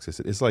male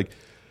toxicity. It's like,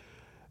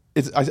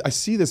 I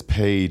see this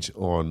page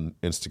on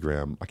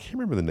Instagram. I can't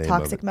remember the name of it.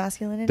 Toxic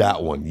masculinity?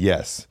 That one,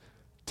 yes.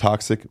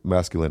 Toxic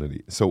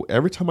masculinity. So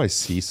every time I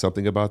see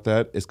something about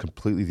that, it's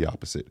completely the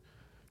opposite.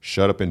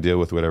 Shut up and deal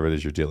with whatever it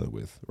is you're dealing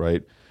with,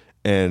 right?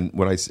 And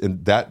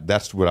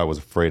that's what I was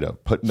afraid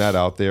of, putting that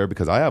out there,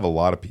 because I have a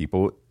lot of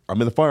people. I'm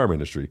in the firearm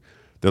industry.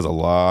 There's a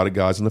lot of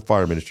guys in the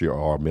firearm industry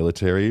are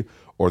military,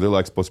 or they're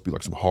like supposed to be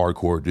like some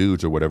hardcore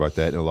dudes or whatever like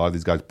that. And a lot of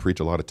these guys preach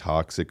a lot of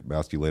toxic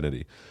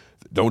masculinity.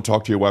 Don't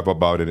talk to your wife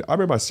about it. I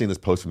remember I seen this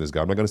post from this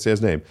guy. I'm not going to say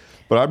his name,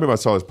 but I remember I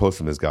saw this post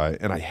from this guy,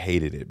 and I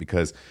hated it,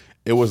 because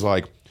it was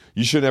like,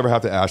 you should never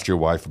have to ask your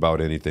wife about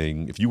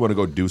anything. If you want to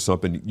go do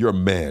something, you're a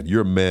man.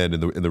 You're a man in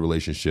the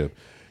relationship.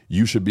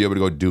 You should be able to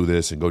go do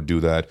this and go do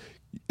that.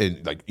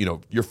 And like,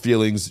 your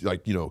feelings,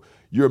 like,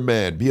 you're a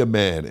man, be a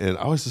man. And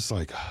I was just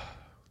like,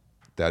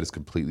 that is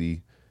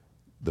completely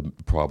the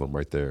problem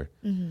right there.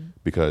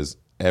 Because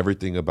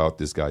everything about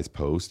this guy's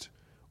post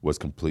was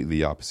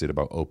completely opposite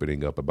about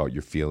opening up about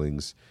your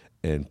feelings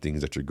and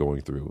things that you're going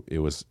through. It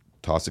was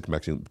toxic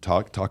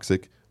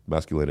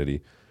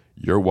masculinity.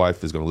 Your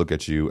wife is going to look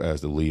at you as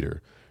the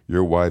leader.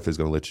 Your wife is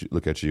going to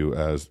look at you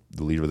as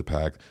the leader of the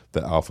pack,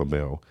 the alpha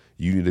male.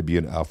 You need to be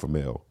an alpha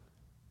male.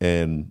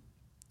 And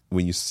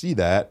when you see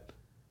that,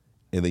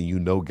 and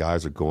then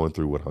guys are going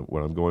through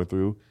what I'm going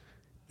through,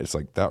 it's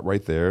like that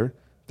right there.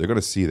 They're going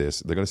to see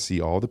this. They're going to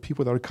see all the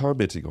people that are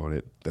commenting on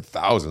it, the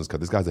thousands, because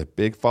this guy's a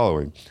big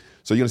following.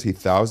 So you're going to see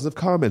thousands of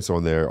comments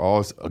on there,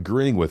 all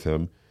agreeing with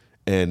him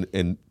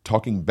and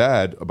talking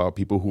bad about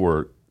people who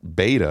are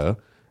beta,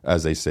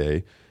 as they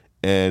say,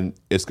 and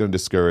it's going to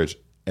discourage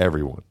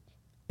everyone.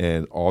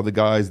 And all the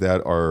guys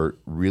that are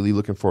really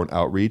looking for an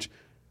outreach,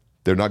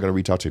 they're not going to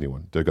reach out to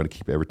anyone. They're going to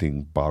keep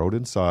everything bottled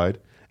inside.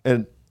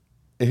 And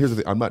here's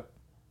the thing: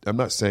 I'm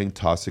not saying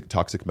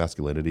toxic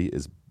masculinity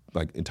is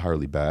like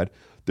entirely bad.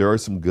 There are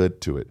some good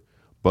to it,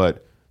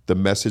 but the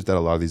message that a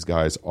lot of these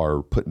guys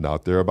are putting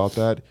out there about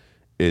that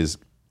is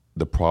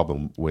the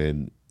problem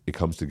when it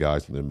comes to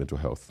guys and their mental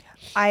health.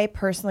 I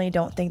personally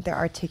don't think they're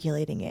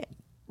articulating it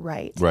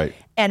right. Right.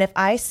 And if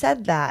I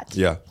said that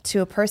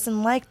to a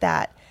person like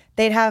that,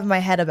 they'd have my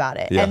head about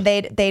it. Yeah. And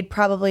they'd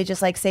probably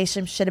just like say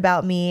some shit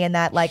about me, and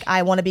that like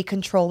I want to be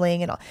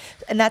controlling and all.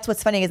 And that's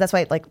what's funny, is that's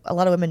why like a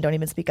lot of women don't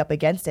even speak up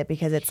against it,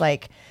 because it's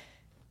like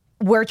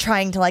we're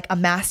trying to like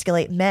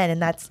emasculate men,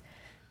 and that's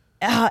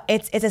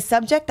it's a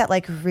subject that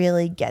like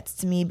really gets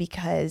to me,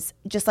 because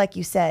just like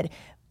you said,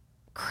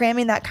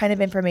 cramming that kind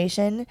of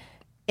information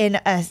in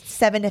a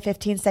 7 to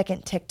 15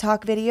 second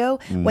TikTok video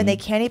when they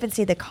can't even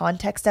see the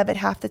context of it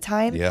half the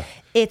time. Yeah.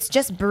 It's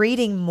just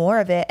breeding more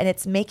of it, and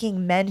it's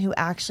making men who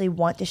actually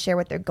want to share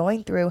what they're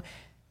going through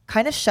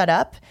kind of shut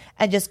up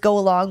and just go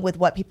along with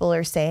what people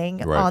are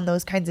saying Right. on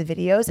those kinds of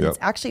videos. And Yep. it's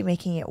actually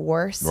making it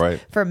worse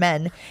Right. for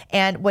men.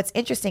 And what's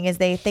interesting is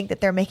they think that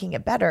they're making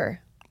it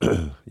better.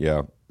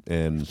 Yeah,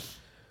 and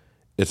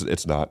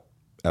it's not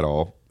at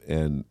all.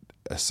 And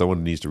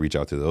someone needs to reach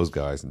out to those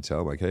guys and tell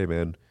them like, hey,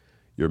 man,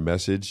 your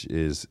message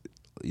is,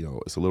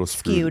 it's a little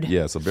Skewed.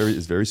 Yeah, it's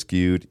very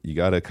skewed. You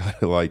got to kind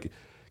of like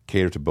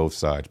cater to both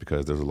sides,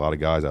 because there's a lot of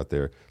guys out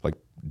there, like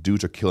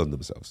dudes are killing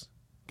themselves.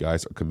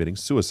 Guys are committing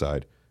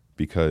suicide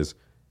because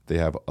they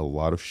have a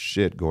lot of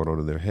shit going on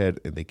in their head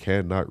and they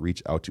cannot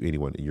reach out to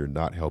anyone, and you're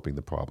not helping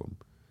the problem.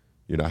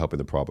 You're not helping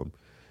the problem.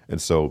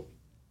 And so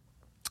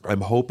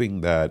I'm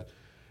hoping that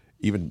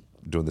even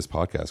doing this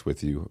podcast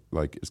with you,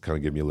 like, it's kind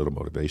of giving me a little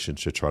motivation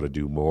to try to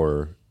do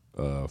more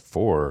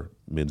for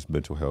men's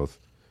mental health.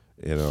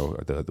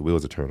 The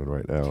wheels are turning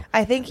right now.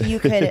 I think you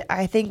could,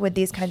 I think with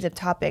these kinds of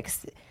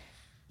topics,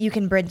 you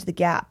can bridge the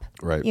gap.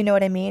 Right. You know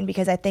what I mean?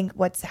 Because I think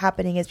what's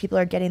happening is people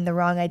are getting the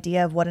wrong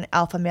idea of what an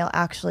alpha male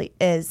actually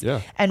is.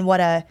 Yeah. And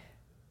I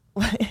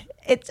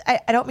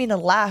don't mean to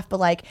laugh, but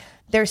like,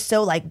 they're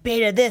so like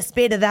beta this,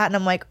 beta that. And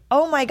I'm like,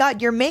 oh my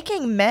God, you're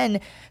making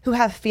men who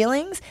have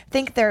feelings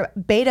think they're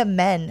beta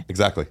men.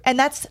 Exactly. And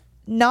that's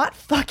not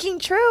fucking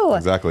true.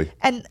 Exactly.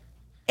 And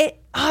it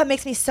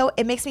makes me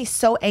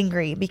so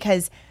angry,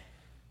 because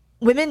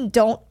women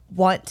don't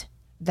want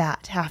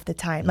that half the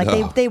time. Like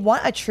No. they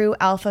want a true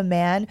alpha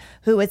man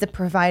who is a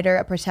provider,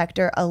 a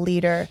protector, a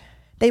leader.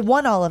 They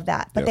want all of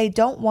that, but Yep. they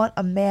don't want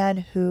a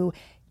man who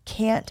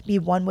can't be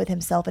one with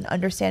himself and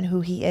understand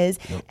who he is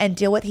and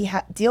deal with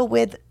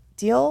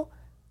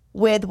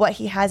what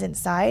he has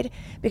inside.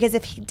 Because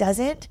if he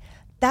doesn't,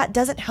 that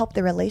doesn't help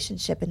the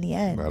relationship in the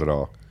end. Not at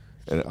all.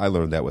 And I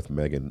learned that with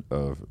Megan,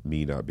 of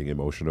me not being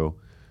emotional,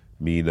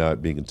 me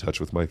not being in touch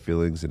with my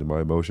feelings and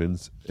my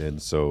emotions. And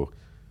so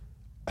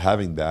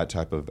having that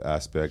type of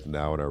aspect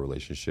now in our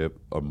relationship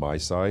on my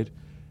side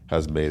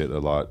has made it a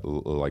lot,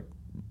 like,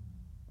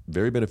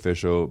 very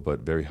beneficial, but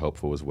very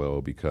helpful as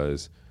well,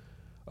 because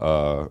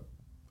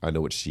I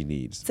know what she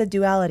needs. It's a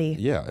duality.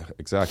 Yeah,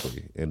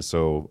 exactly. And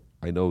so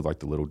I know, like,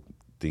 the little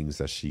things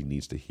that she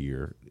needs to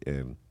hear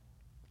and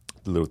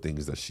the little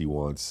things that she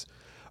wants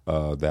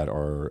that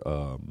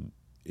are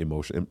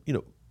emotion.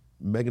 And,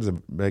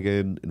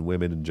 Megan and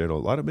women in general,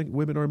 a lot of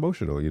women are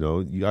emotional.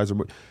 You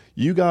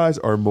guys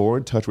are more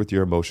in touch with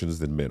your emotions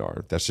than men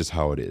are. That's just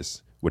how it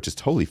is, which is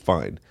totally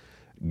fine.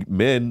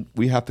 Men,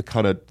 we have to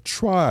kind of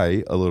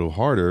try a little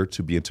harder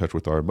to be in touch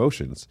with our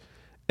emotions.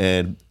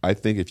 And I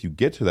think if you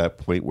get to that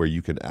point where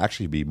you can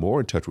actually be more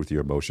in touch with your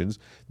emotions,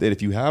 then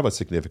if you have a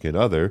significant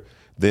other,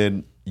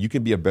 then you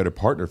can be a better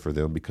partner for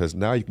them, because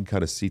now you can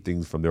kind of see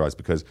things from their eyes.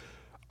 Because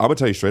I'm going to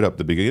tell you straight up,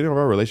 the beginning of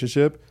our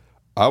relationship,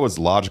 I was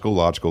logical,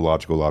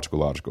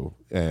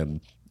 and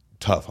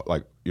tough,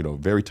 like,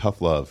 very tough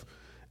love.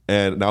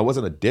 And now I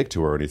wasn't a dick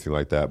to her or anything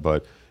like that,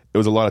 but it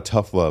was a lot of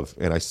tough love.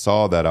 And I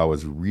saw that I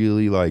was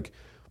really, like,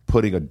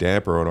 putting a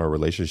damper on our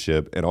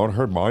relationship and on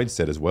her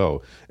mindset as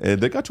well.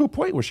 And it got to a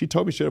point where she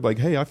told me straight up, like,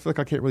 hey, I feel like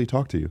I can't really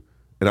talk to you.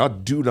 And I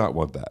do not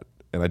want that.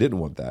 And I didn't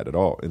want that at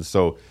all. And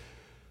so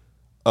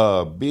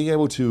being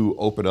able to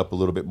open up a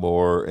little bit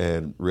more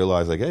and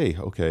realize, like, hey,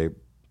 okay,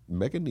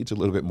 Megan needs a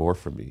little bit more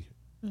from me.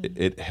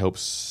 It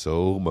helps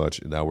so much.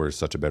 And now we're in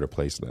such a better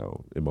place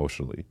now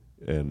emotionally.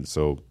 And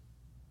so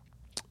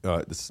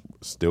this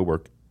still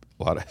work.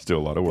 Still a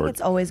lot of work.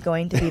 It's always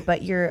going to be,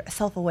 but you're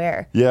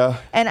self-aware. Yeah.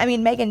 And I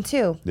mean, Megan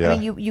too. Yeah. I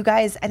mean, you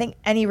guys, I think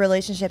any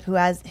relationship who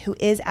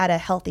is at a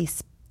healthy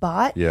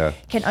spot Yeah.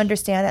 can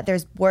understand that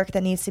there's work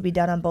that needs to be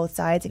done on both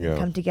sides and can Yeah.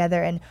 come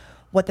together. And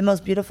what the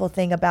most beautiful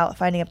thing about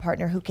finding a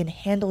partner who can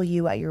handle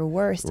you at your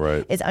worst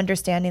Right. is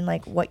understanding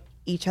like what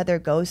each other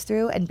goes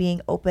through and being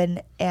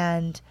open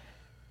and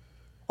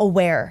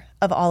aware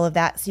of all of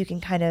that, so you can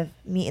kind of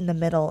meet in the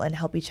middle and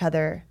help each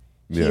other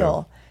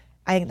heal. Yeah.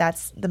 I think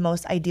that's the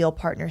most ideal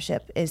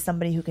partnership, is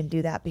somebody who can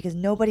do that, because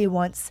nobody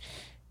wants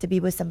to be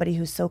with somebody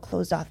who's so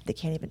closed off that they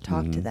can't even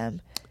talk to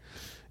them.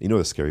 You know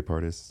what the scary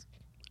part is?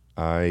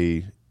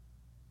 I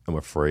am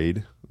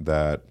afraid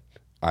that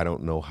I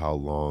don't know how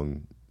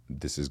long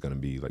this is going to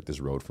be, like, this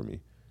road for me.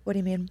 What do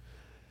you mean?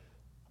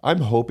 I'm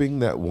hoping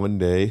that one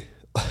day,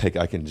 like,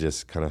 I can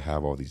just kind of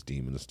have all these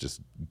demons just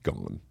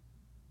gone,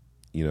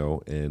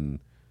 and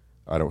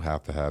I don't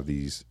have to have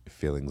these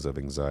feelings of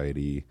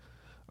anxiety,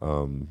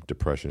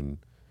 depression.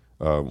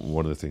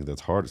 One of the things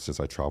that's hard, since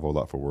I travel a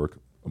lot for work,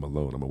 I'm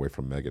alone. I'm away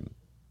from Megan,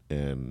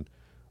 and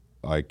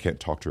I can't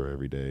talk to her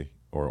every day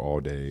or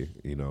all day,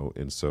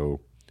 and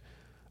so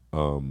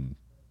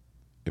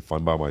if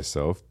I'm by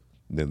myself,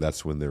 then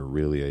that's when they're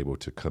really able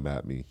to come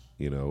at me,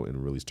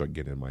 and really start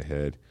getting in my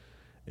head,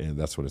 and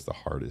that's when it's the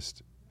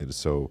hardest. And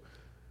so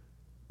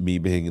me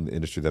being in the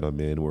industry that I'm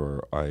in,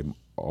 where I'm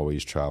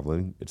always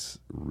traveling, it's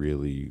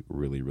really,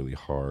 really, really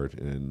hard.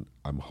 And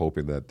I'm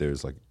hoping that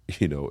there's, like,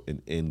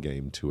 an end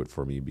game to it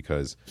for me,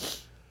 because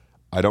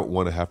I don't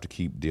want to have to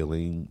keep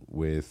dealing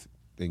with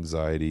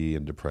anxiety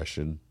and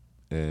depression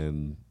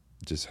and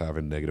just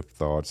having negative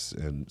thoughts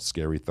and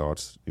scary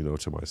thoughts,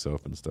 to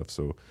myself and stuff.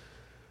 So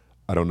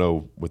I don't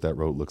know what that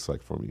road looks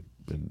like for me,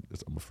 and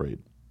I'm afraid.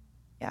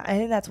 Yeah, I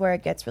think that's where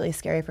it gets really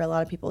scary for a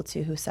lot of people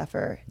too, who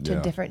suffer to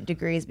Yeah. different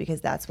degrees,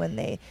 because that's when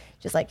they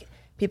just like,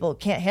 people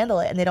can't handle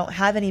it and they don't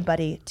have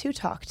anybody to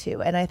talk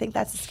to. And I think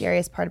that's the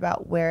scariest part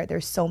about where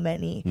there's so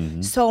many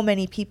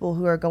people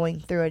who are going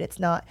through it. It's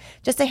not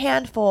just a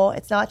handful.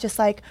 It's not just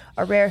like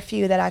a rare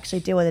few that actually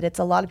deal with it. It's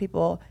a lot of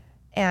people.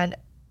 And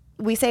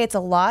we say it's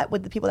a lot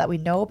with the people that we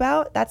know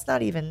about. That's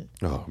not even,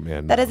 Oh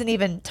man, that no. doesn't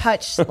even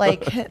touch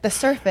like the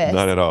surface.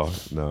 Not at all.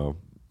 No.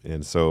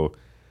 And so,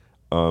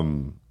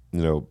 and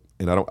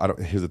I don't,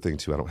 here's the thing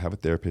too. I don't have a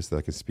therapist that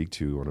I can speak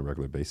to on a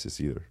regular basis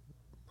either.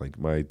 Like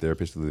my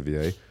therapist at the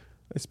VA,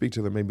 I speak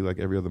to them maybe like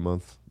every other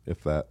month,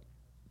 if that,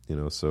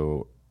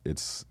 so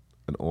it's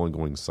an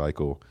ongoing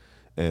cycle.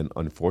 And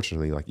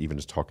unfortunately, like even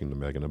just talking to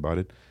Megan about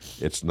it,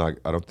 it's not,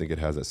 I don't think it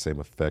has that same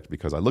effect,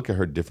 because I look at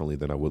her differently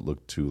than I would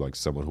look to like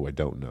someone who I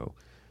don't know.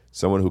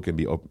 Someone who can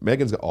be,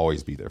 Megan's gonna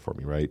always be there for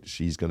me, right?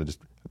 She's gonna just,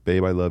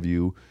 babe, I love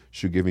you.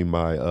 She'll give me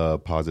my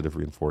positive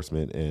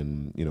reinforcement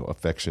and,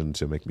 affection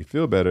to make me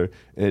feel better.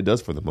 And it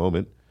does for the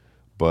moment.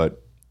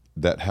 But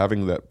that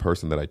having that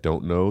person that I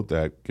don't know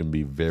that can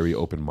be very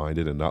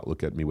open-minded and not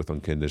look at me with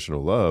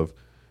unconditional love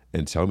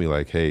and tell me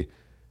like, hey,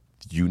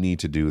 you need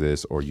to do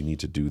this, or you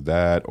need to do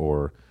that,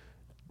 or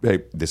hey,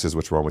 this is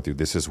what's wrong with you.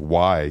 This is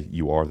why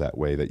you are that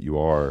way that you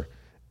are.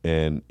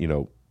 And,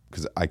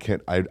 because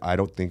I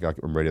don't think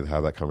I'm ready to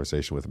have that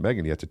conversation with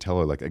Megan yet to tell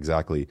her like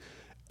exactly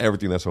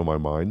everything that's on my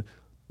mind.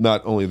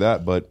 Not only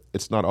that, but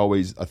it's not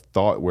always a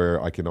thought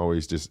where I can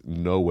always just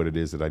know what it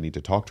is that I need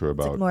to talk to her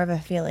about. It's more of a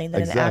feeling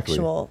than Exactly. an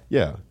actual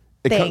Yeah.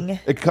 thing.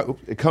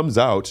 It comes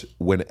out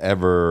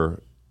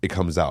whenever it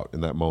comes out in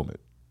that moment,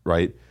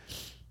 right?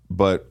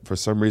 But for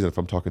some reason, if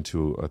I'm talking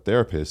to a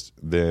therapist,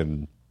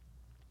 then,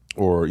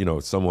 or,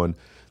 someone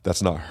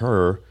that's not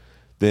her,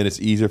 then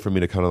it's easier for me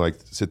to kind of like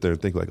sit there and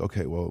think like,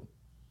 okay, well,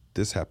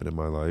 this happened in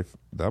my life.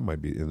 That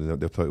might be, and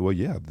they'll tell you, well,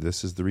 yeah,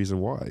 this is the reason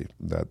why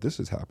that this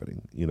is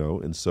happening,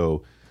 And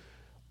so,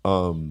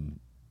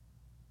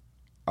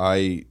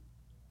 I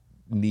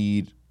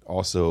need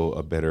also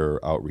a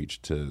better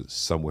outreach to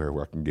somewhere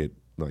where I can get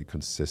like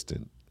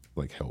consistent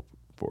like help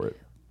for it.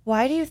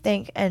 Why do you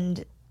think,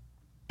 and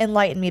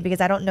enlighten me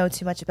because I don't know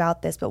too much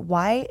about this, but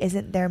why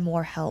isn't there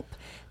more help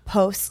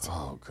post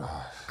Oh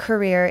gosh.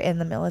 career in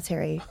the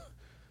military?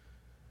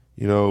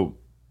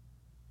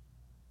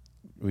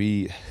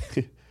 We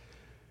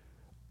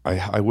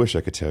I wish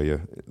I could tell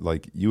you,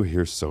 like you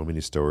hear so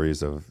many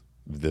stories of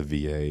the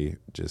VA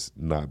just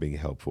not being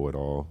helpful at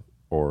all,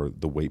 or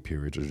the wait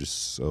periods are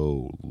just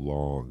so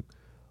long.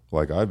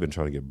 Like I've been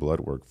trying to get blood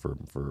work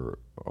for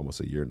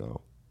almost a year now,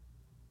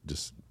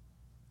 just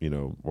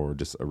or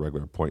just a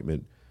regular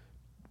appointment,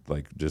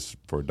 like just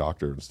for a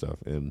doctor and stuff.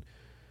 And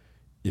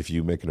if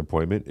you make an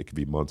appointment, it could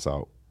be months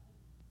out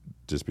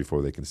just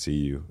before they can see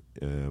you.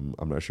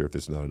 I'm not sure if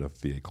there's not enough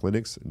VA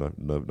clinics, not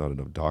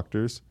enough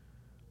doctors,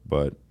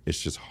 but it's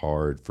just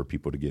hard for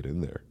people to get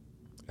in there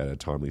at a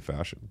timely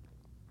fashion.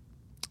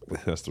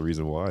 That's the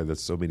reason why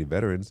there's so many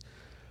veterans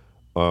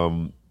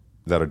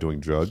that are doing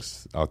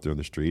drugs out there on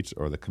the streets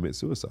or that commit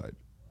suicide,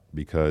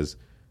 because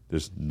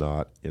there's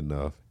not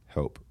enough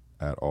help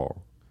at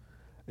all.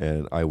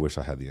 And I wish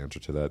I had the answer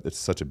to that. It's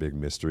such a big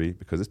mystery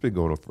because it's been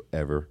going on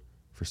forever,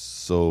 for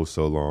so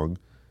long.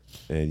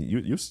 And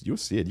you'll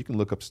see it. You can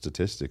look up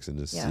statistics and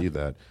just see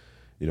that,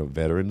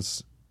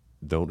 veterans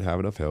don't have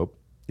enough help.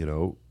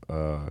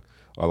 I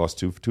lost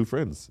two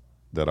friends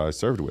that I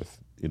served with,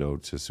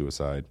 to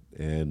suicide,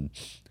 and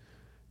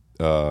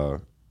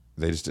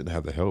they just didn't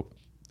have the help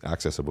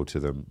accessible to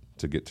them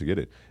to get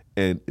it.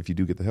 And if you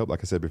do get the help,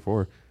 like I said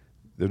before,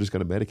 they're just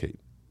going to medicate.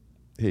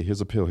 Hey,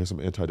 here's a pill. Here's some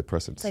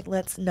antidepressants. It's like,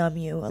 let's numb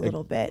you a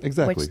little bit,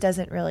 exactly. which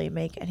doesn't really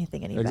make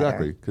anything any better.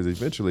 Exactly, because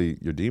eventually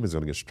your demon's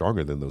going to get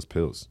stronger than those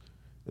pills,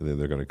 and then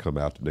they're going to come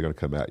out. They're going to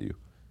come at you.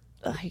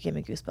 Ugh, you give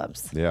me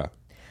goosebumps. Yeah.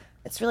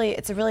 It's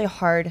a really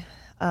hard.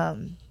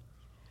 I'm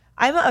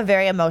a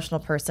very emotional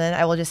person.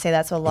 I will just say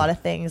that. So a lot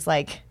of things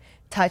like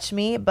touch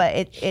me, but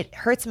it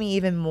hurts me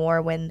even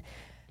more when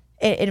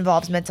it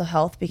involves mental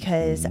health,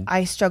 because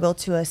I struggle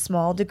to a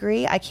small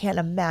degree. I can't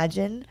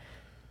imagine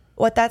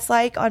what that's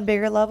like on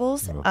bigger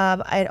levels.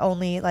 It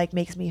only like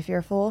makes me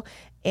fearful,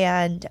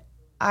 and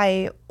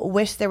I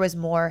wish there was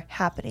more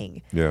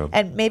happening. Yeah.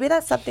 And maybe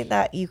that's something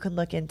that you can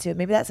look into.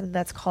 Maybe that's something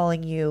that's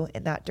calling you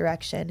in that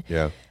direction.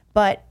 Yeah.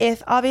 But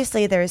if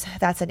obviously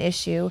that's an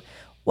issue,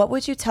 what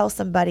would you tell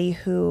somebody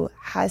who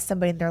has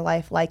somebody in their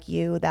life like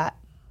you that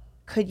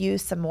could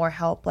use some more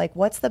help? Like,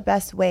 what's the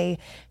best way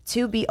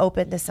to be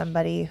open to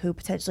somebody who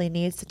potentially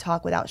needs to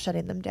talk without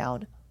shutting them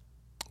down?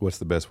 What's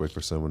the best way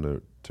for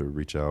someone to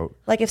reach out?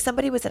 Like if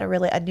somebody was in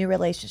a new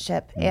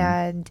relationship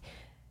and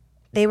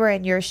they were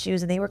in your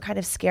shoes and they were kind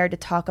of scared to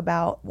talk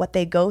about what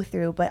they go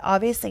through, but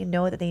obviously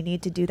know that they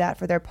need to do that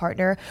for their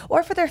partner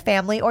or for their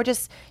family or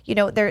just,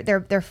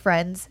 their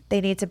friends.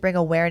 They need to bring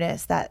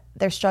awareness that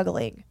they're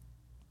struggling.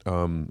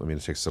 I mean,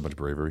 it takes so much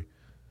bravery,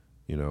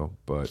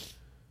 but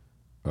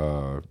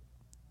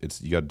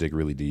you got to dig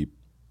really deep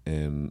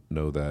and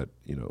know that,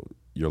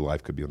 your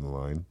life could be on the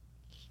line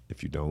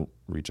if you don't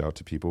reach out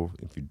to people,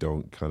 if you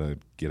don't kind of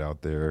get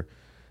out there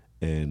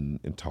and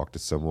talk to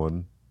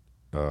someone.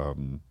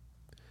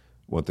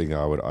 One thing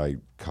I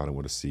kind of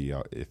want to see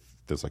if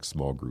there's like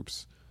small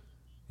groups,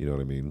 you know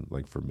what I mean?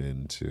 Like for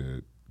men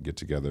to get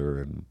together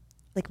and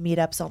Like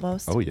meetups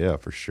almost. oh yeah,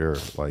 for sure.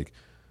 Like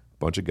a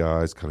bunch of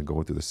guys kind of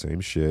going through the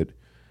same shit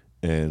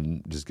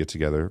and just get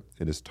together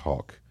and just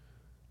talk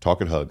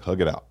and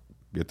hug it out,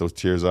 get those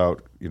tears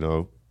out,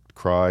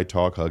 cry,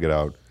 talk, hug it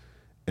out,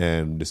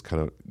 and just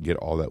kind of get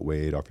all that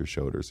weight off your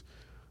shoulders.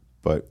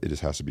 But it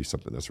just has to be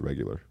something that's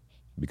regular,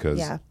 because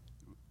Yeah.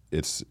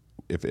 it's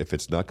if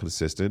it's not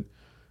consistent,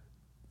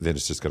 then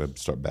it's just going to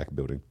start back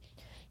building.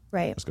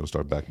 Right. It's going to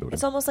start back building.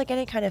 It's almost like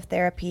any kind of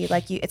therapy.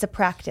 Like it's a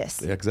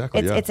practice. Yeah,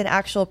 exactly, It's an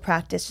actual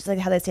practice. Just like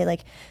how they say,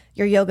 like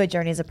your yoga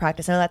journey is a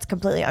practice. I know that's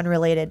completely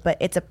unrelated, but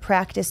it's a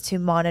practice to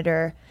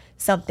monitor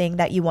something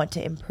that you want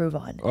to improve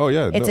on. Oh,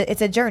 yeah,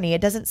 It's a journey.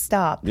 It doesn't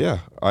stop. Yeah,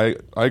 I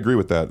agree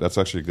with that. That's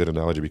actually a good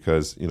analogy,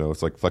 because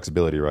it's like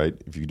flexibility, right?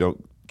 If you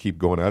don't keep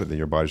going at it, then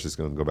your body's just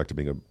going to go back to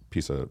being a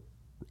piece of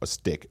a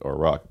stick or a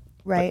rock,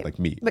 Right. Like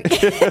me.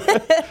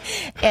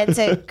 And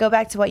to go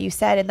back to what you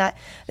said, and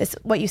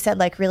what you said,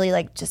 like really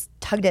like just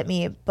tugged at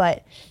me,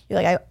 but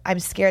you're like, I'm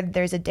scared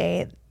there's not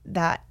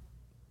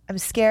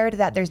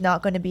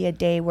going to be a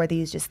day where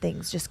these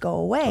things just go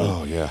away.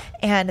 Oh yeah.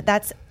 And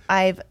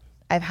I've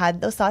had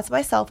those thoughts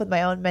myself with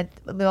my own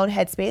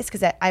headspace,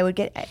 because I would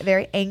get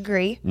very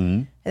angry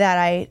that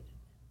I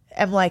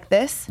am like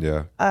this.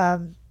 Yeah.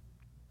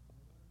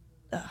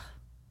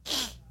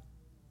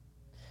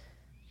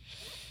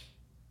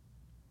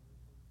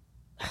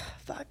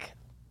 Fuck.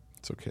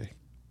 It's okay.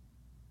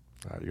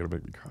 You're gonna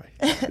make me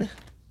cry.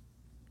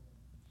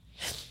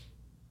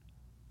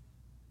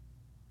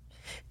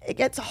 It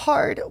gets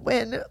hard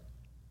when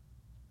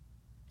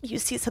you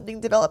see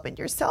something develop in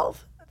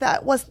yourself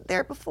that wasn't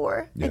there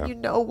before, Yeah. and you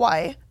know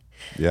why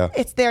Yeah.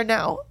 it's there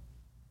now,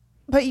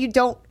 but you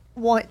don't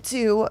want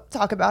to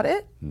talk about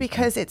it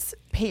because it's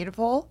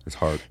painful. It's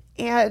hard.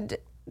 And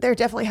there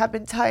definitely have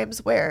been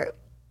times where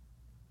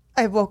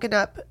I've woken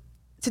up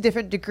to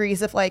different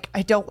degrees of like,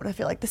 I don't want to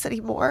feel like this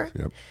anymore.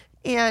 Yep.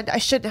 And I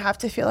shouldn't have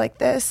to feel like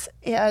this.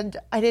 And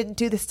I didn't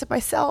do this to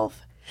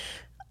myself.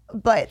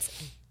 But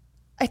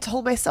I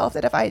told myself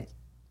that if I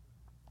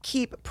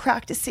keep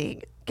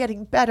practicing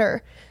getting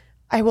better,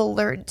 I will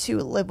learn to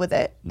live with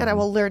it, and I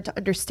will learn to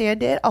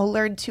understand it. I'll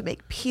learn to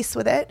make peace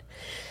with it.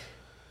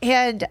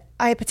 And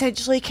I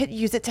potentially can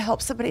use it to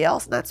help somebody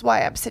else. And that's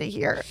why I'm sitting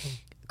here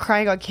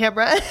crying on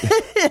camera.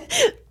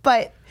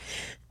 But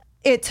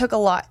it took a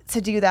lot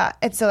to do that.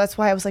 And so that's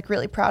why I was like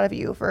really proud of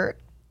you for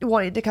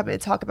wanting to come in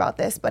and talk about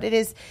this. But it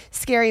is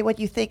scary when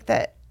you think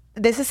that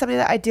this is something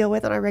that I deal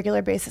with on a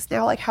regular basis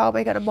now. Like, how am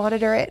I going to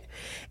monitor it?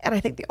 And I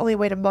think the only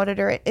way to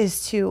monitor it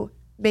is to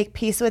make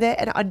peace with it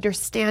and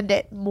understand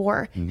it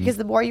more. Because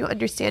the more you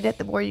understand it,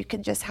 the more you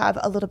can just have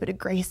a little bit of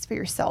grace for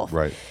yourself.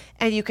 Right.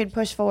 And you can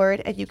push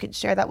forward and you can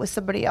share that with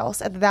somebody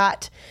else. And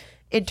that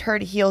in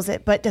turn heals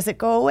it. But does it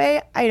go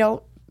away? I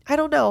don't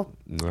know.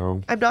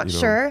 No. I'm not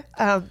sure.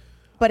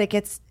 But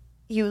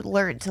you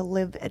learn to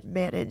live and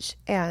manage.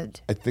 And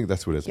I think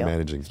that's what it's Yep.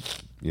 managing,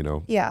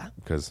 yeah.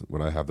 Because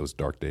when I have those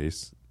dark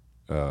days,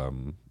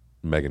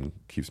 Megan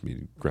keeps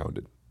me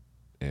grounded,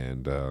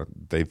 and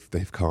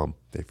they've come.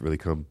 They've really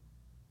come,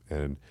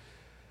 and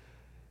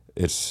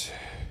it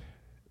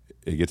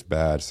gets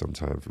bad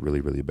sometimes,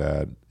 really, really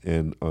bad.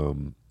 And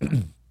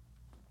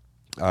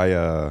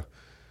I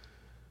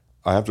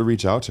have to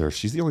reach out to her.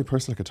 She's the only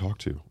person I can talk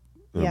to.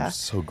 And Yeah. I'm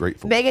so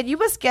grateful. Megan, you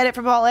must get it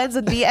from all ends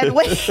and be and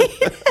wait.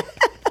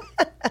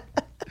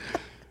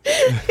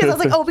 Because I was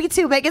like, oh, me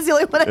too. Megan's the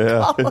only one I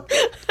call.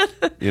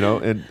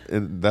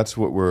 And that's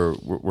what we're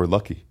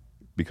lucky,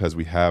 because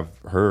we have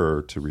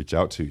her to reach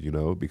out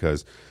to,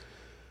 because,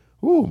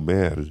 oh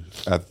man,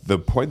 at the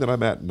point that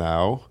I'm at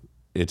now,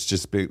 it's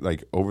just been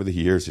like over the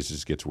years, it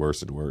just gets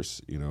worse and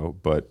worse,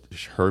 but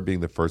her being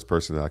the first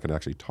person that I can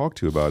actually talk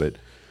to about it,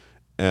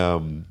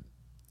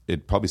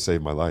 it probably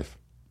saved my life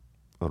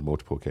on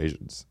multiple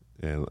occasions.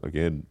 And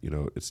again,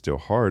 it's still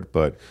hard,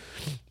 but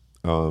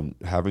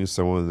having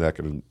someone that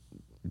can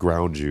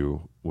ground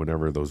you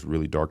whenever those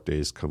really dark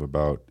days come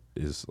about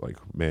is like,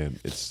 man,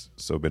 it's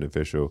so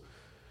beneficial.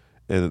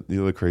 And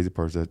the crazy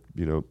part is that,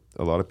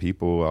 a lot of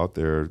people out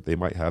there, they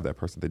might have that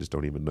person, they just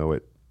don't even know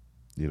it,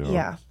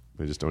 Yeah.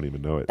 They just don't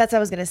even know it. That's what I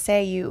was going to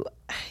say.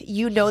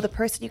 You know the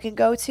person you can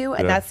go to,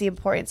 and Yeah. that's the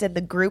importance in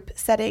the group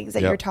settings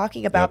that Yep. you're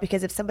talking about, Yep.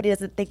 because if somebody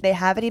doesn't think they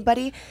have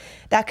anybody,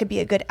 that could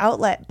be a good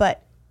outlet.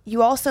 But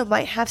you also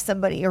might have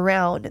somebody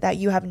around that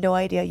you have no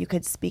idea you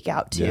could speak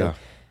out to. Yeah.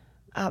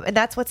 And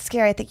that's what's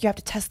scary. I think you have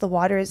to test the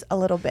waters a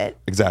little bit.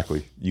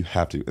 Exactly. You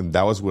have to. And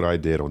that was what I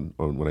did on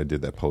when I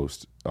did that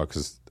post,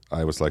 because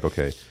I was like,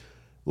 okay,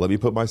 let me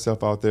put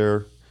myself out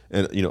there.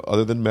 And,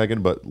 other than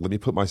Megan, but let me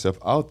put myself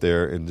out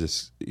there and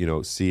just,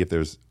 see if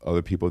there's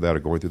other people that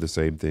are going through the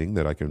same thing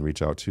that I can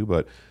reach out to.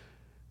 But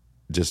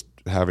just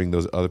having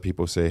those other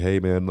people say, "Hey,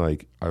 man,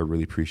 like I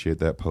really appreciate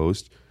that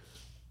post.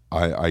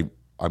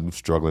 I'm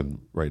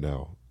struggling right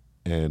now,"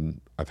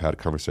 and I've had a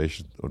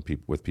conversation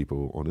with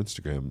people on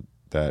Instagram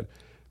that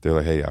they're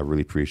like, "Hey, I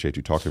really appreciate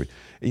you talking to me,"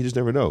 and you just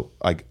never know.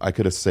 I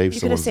could have saved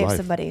someone's life.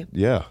 Somebody.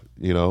 Yeah,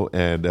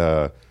 and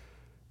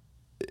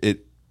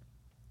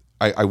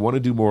I want to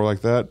do more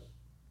like that,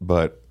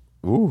 but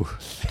ooh.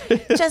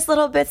 Just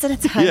little bits at a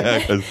time.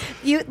 Yeah,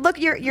 you're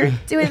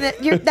doing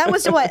it. That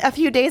was what, a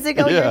few days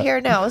ago. Yeah. You're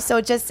here now.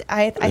 So just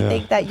I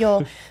think that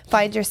you'll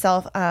find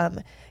yourself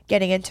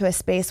getting into a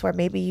space where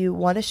maybe you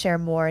want to share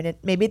more, and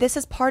maybe this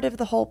is part of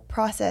the whole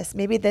process.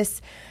 Maybe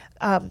these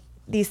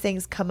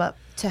things come up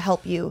to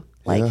help you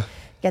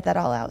get that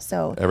all out.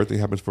 So everything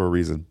happens for a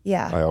reason.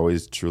 Yeah. I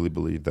always truly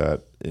believe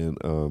that, and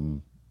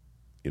I'm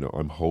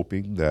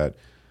hoping that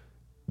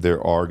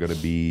there are going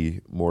to be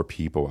more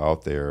people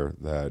out there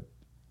that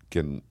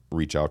can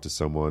reach out to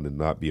someone and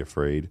not be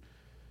afraid,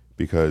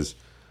 because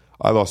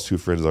I lost 2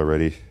 friends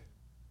already,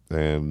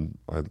 and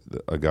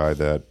a guy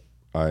that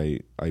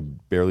I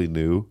barely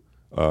knew,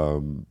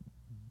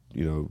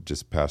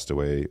 just passed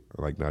away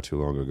like not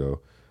too long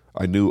ago.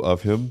 I knew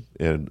of him,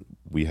 and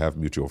we have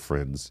mutual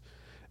friends,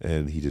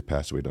 and he just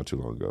passed away not too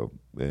long ago.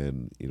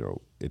 And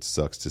it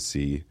sucks to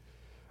see,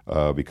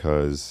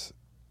 because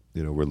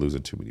we're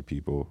losing too many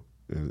people.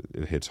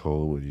 It hits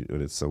home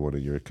when it's someone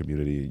in your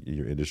community, in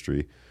your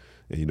industry,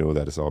 and you know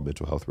that it's all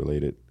mental health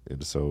related.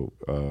 And so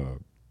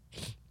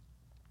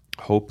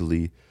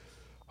hopefully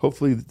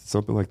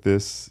something like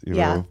this,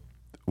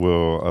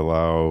 will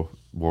allow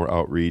more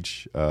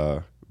outreach.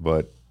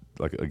 But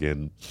like,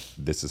 again,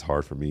 this is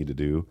hard for me to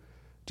do,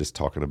 just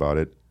talking about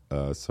it.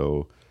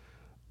 So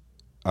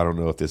I don't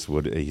know if this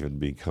would even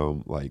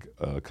become like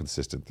a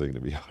consistent thing, to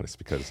be honest,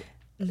 because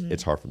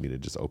it's hard for me to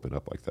just open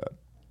up like that.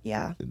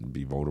 yeah. And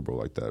be vulnerable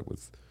like that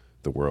with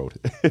the world.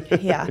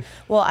 Yeah.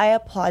 Well, I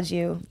applaud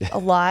you a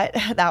lot.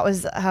 That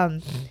was,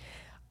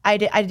 I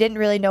didn't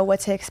really know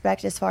what to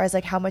expect as far as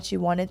like how much you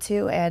wanted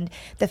to. And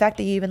the fact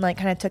that you even like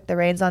kind of took the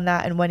reins on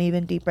that and went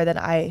even deeper than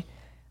I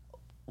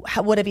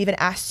would have even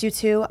asked you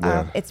to,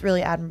 it's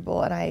really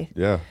admirable. And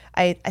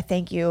I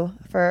thank you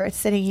for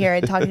sitting here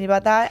and talking to me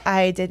about that.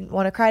 I didn't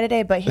want to cry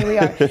today, but here we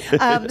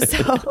are.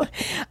 So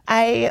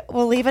I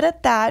will leave it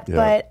at that. Yeah.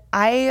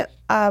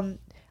 But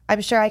I'm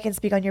sure I can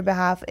speak on your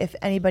behalf if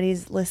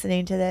anybody's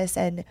listening to this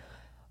and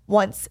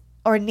wants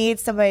or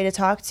needs somebody to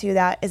talk to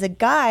that is a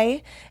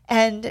guy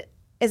and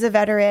is a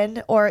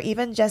veteran, or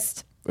even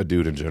just a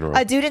dude in general.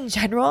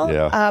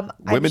 Yeah.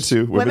 Women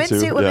too.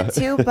 Women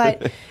too.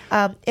 But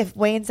if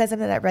Wayne says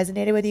something that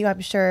resonated with you,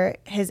 I'm sure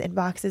his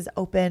inbox is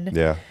open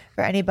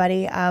for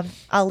anybody.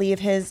 I'll leave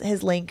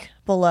his link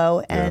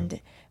below,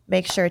 and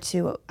make sure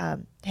to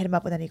hit him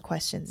up with any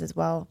questions as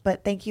well.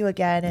 But thank you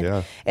again.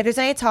 And if there's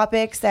any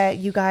topics that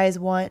you guys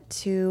want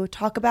to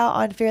talk about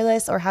on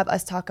Fearless or have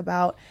us talk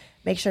about,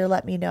 make sure to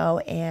let me know,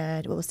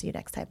 and we'll see you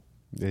next time.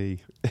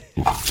 Yay.